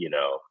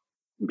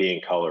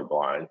 being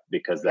colorblind,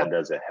 because that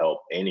doesn't help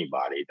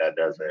anybody. That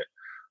doesn't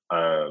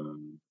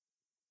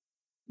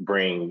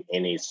bring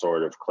any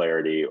sort of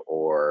clarity,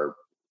 or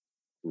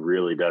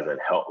really doesn't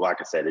help. Like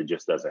I said, it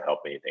just doesn't help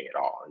anything at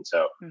all. And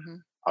so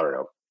I don't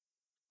know.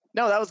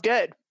 No, that was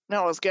good.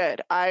 No, it was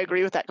good. I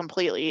agree with that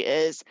completely.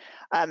 And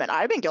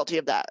I've been guilty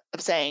of that,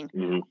 of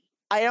saying,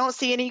 I don't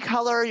see any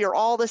color. You're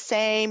all the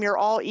same. You're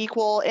all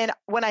equal. And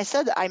when I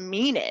said that, I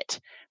mean it.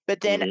 But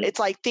then it's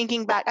like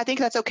thinking back. I think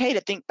that's okay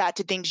to think back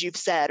to things you've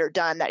said or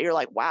done that you're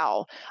like,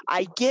 wow,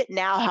 I get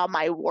now how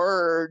my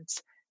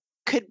words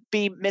could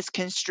be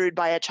misconstrued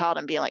by a child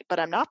and being like, but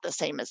I'm not the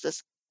same as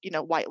this,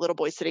 white little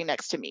boy sitting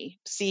next to me.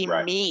 See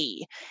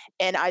me.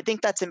 And I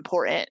think that's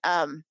important.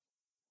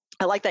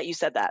 I like that you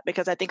said that,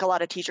 because I think a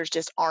lot of teachers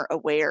just aren't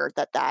aware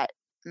that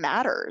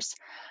matters.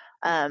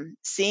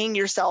 Seeing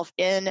yourself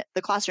in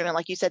the classroom, and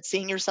like you said,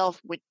 seeing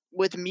yourself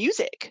with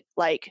music,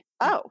 like,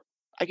 oh,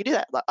 I could do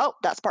that. Oh,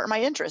 that's part of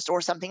my interest. Or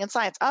something in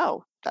science.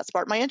 Oh, that's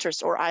part of my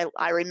interest. Or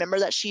I remember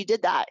that she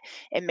did that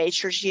and made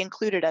sure she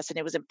included us and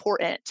it was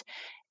important.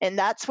 And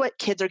that's what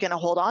kids are going to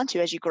hold on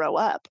to as you grow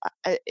up.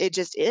 It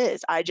just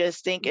is. I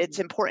just think it's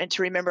important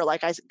to remember,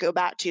 like I go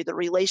back to the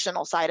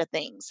relational side of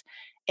things,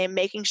 and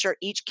making sure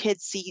each kid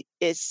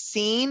is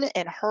seen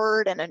and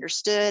heard and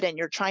understood, and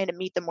you're trying to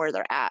meet them where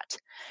they're at.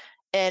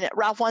 And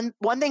Ralph,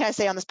 one thing I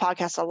say on this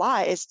podcast a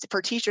lot is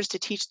for teachers to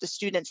teach the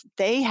students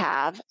they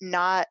have,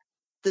 not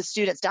the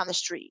students down the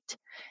street.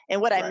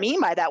 And what I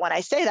mean by that when I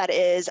say that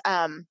is,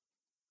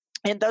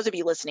 and those of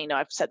you listening know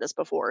I've said this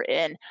before,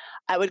 and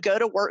I would go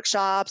to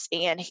workshops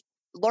and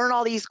learn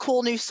all these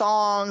cool new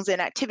songs and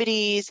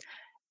activities.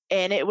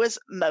 And it was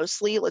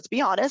mostly, let's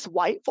be honest,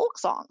 white folk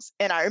songs.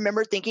 And I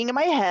remember thinking in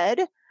my head,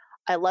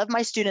 I love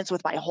my students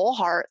with my whole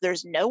heart.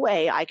 There's no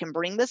way I can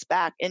bring this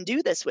back and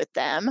do this with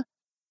them,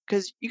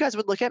 because you guys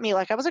would look at me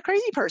like I was a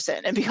crazy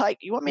person and be like,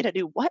 you want me to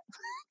do what?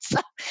 So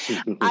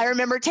I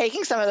remember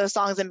taking some of those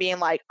songs and being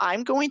like,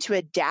 I'm going to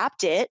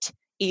adapt it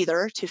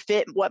either to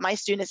fit what my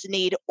students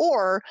need,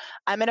 or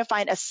I'm going to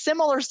find a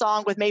similar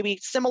song with maybe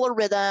similar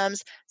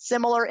rhythms,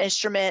 similar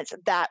instruments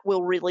that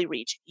will really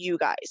reach you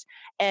guys.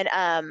 And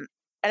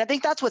I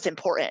think that's what's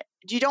important.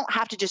 You don't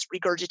have to just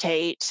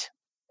regurgitate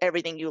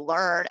everything you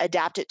learn,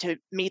 adapt it to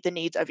meet the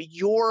needs of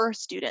your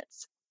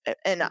students.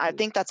 And I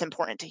think that's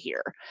important to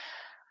hear.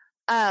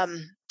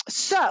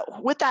 So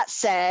with that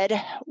said,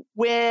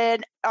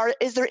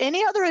 is there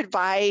any other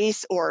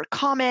advice or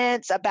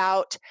comments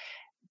about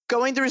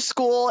going through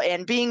school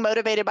and being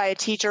motivated by a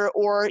teacher,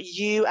 or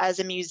you as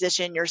a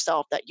musician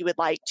yourself, that you would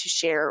like to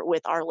share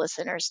with our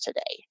listeners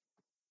today?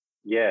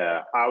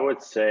 Yeah, I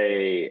would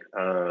say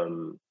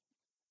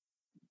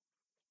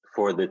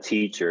for the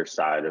teacher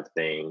side of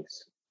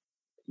things,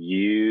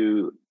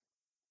 you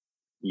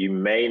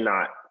may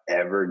not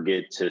ever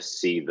get to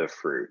see the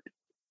fruit,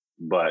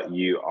 but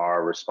you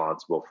are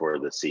responsible for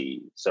the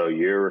seed. So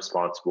you're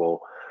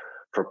responsible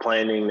for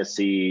planting the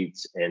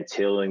seeds and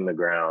tilling the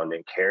ground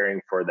and caring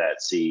for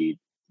that seed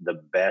the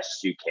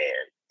best you can.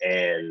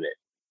 And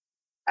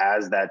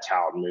as that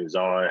child moves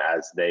on,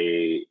 as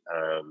they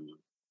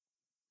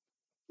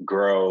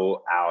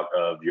grow out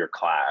of your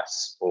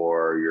class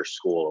or your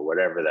school or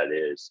whatever that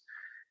is,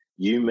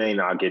 you may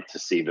not get to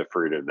see the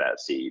fruit of that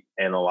seed.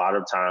 And a lot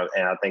of times,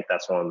 and I think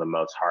that's one of the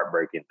most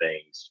heartbreaking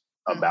things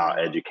about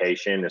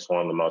education. It's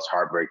one of the most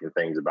heartbreaking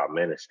things about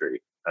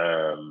ministry,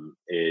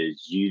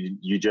 is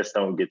you just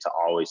don't get to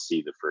always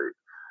see the fruit.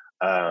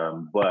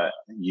 But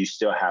you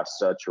still have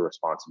such a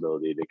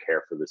responsibility to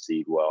care for the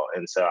seed well.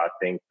 And so I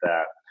think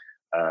that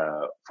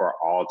for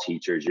all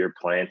teachers, you're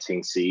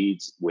planting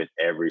seeds with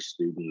every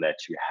student that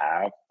you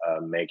have.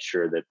 Make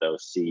sure that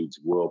those seeds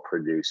will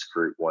produce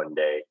fruit one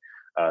day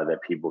that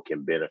people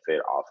can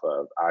benefit off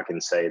of. I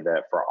can say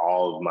that for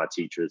all of my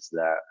teachers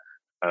that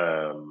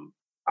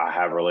I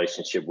have a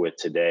relationship with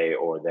today,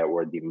 or that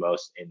were the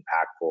most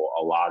impactful,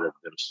 a lot of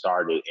them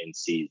started in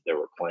seeds that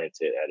were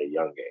planted at a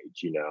young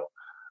age,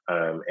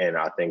 and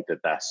I think that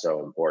that's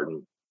so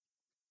important.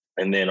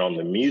 And then on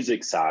the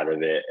music side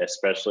of it,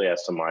 especially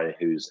as somebody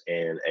who's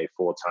in a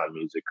full-time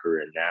music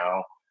career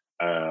now,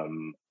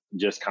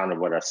 just kind of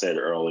what I said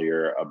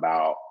earlier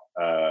about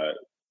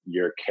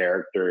your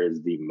character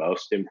is the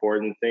most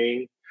important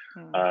thing.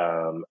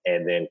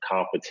 And then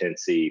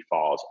competency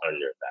falls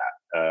under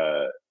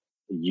that.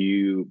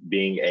 You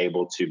being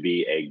able to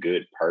be a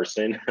good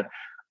person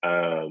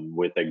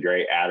with a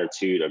great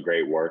attitude, a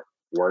great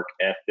work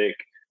ethic,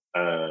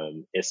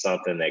 is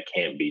something that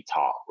can't be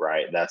taught,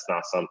 right? That's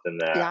not something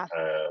that,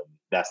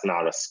 that's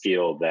not a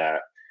skill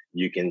that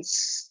you can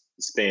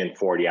spend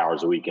 40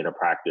 hours a week in a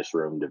practice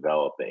room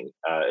developing.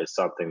 It's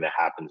something that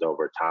happens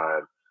over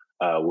time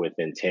with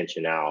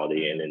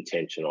intentionality and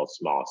intentional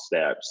small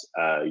steps.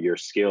 Your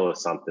skill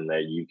is something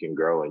that you can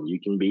grow, and you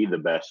can be the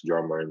best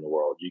drummer in the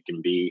world. You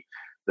can be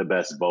the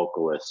best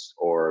vocalist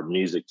or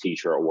music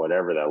teacher or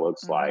whatever that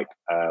looks like.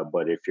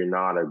 But if you're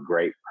not a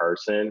great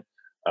person,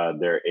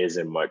 there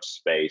isn't much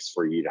space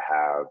for you to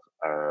have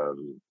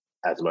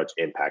as much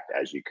impact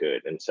as you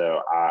could. And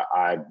so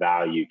I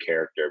value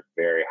character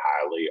very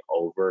highly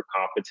over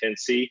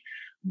competency.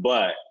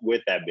 But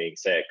with that being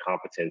said,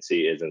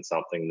 competency isn't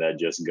something that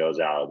just goes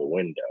out of the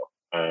window.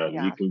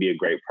 You can be a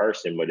great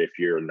person, but if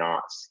you're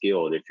not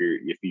skilled, if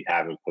you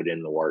haven't put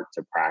in the work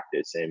to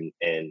practice and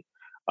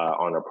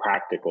on a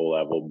practical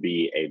level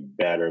be a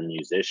better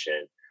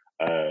musician,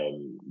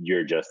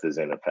 you're just as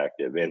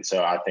ineffective. And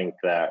so I think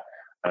that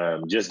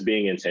just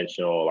being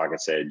intentional, like I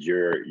said,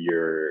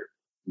 your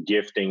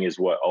gifting is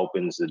what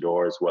opens the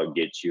doors, what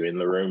gets you in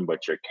the room,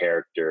 but your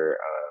character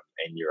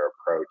and your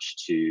approach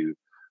to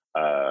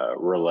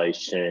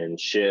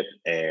relationship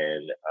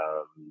and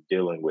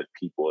dealing with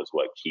people is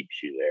what keeps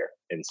you there.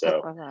 And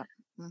so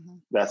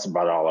that's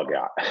about all I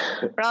got.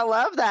 I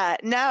love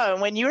that. No,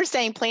 when you were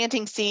saying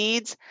planting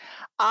seeds,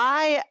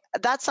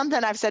 that's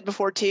something I've said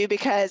before too,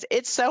 because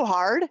it's so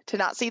hard to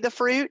not see the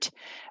fruit.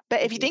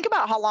 But if you think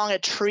about how long a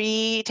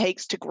tree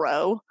takes to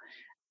grow,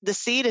 the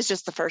seed is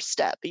just the first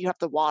step. You have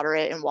to water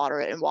it and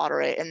water it and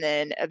water it. And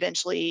then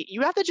eventually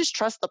you have to just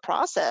trust the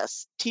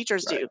process.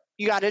 Teachers do.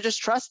 You got to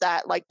just trust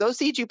that, like, those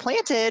seeds you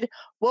planted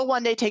will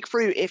one day take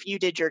fruit if you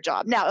did your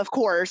job. Now, of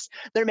course,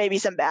 there may be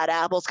some bad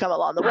apples come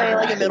along the way,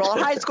 like in middle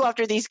and high school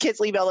after these kids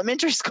leave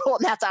elementary school,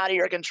 and that's out of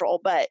your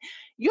control. But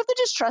you have to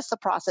just trust the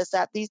process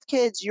that these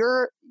kids,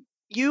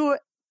 you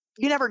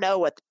never know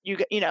what you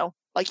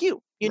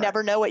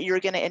never know what you're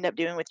going to end up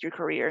doing with your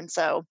career. And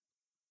so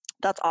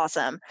that's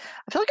awesome.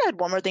 I feel like I had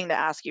one more thing to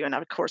ask you, and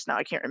of course now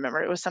I can't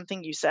remember. It was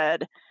something you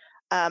said,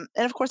 and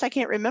of course I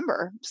can't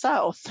remember.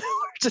 So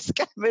we're just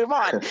gonna move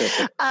on.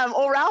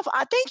 Well, Ralph,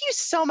 I thank you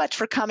so much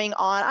for coming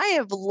on. I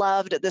have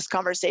loved this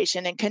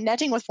conversation, and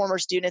connecting with former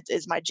students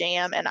is my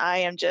jam. And I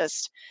am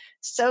just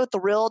so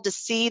thrilled to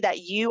see that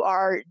you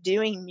are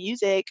doing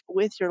music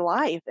with your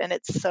life, and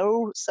it's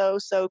so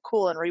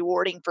cool and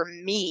rewarding for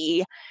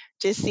me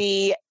to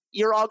see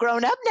you're all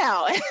grown up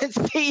now and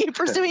see you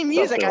pursuing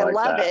music. I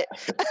love it.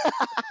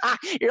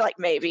 You're like,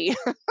 maybe.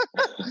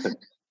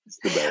 It's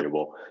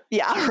debatable.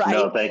 Yeah, right.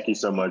 No, thank you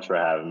so much for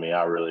having me.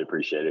 I really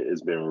appreciate it.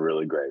 It's been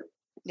really great.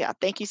 Yeah,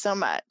 thank you so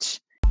much.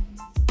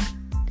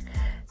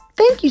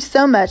 Thank you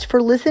so much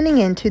for listening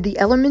in to the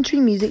Elementary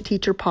Music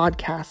Teacher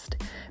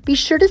Podcast. Be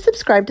sure to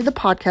subscribe to the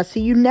podcast so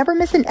you never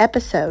miss an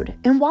episode.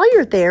 And while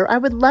you're there, I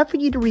would love for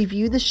you to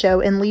review the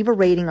show and leave a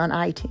rating on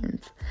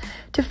iTunes.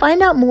 To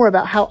find out more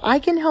about how I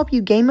can help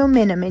you gain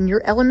momentum in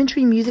your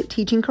elementary music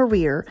teaching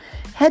career,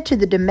 head to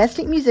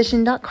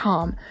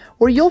thedomesticmusician.com,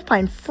 where you'll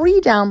find free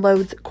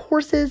downloads,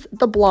 courses,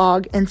 the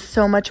blog, and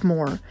so much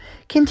more.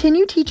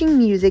 Continue teaching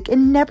music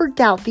and never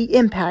doubt the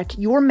impact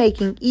you're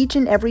making each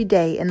and every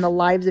day in the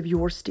lives of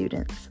your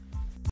students.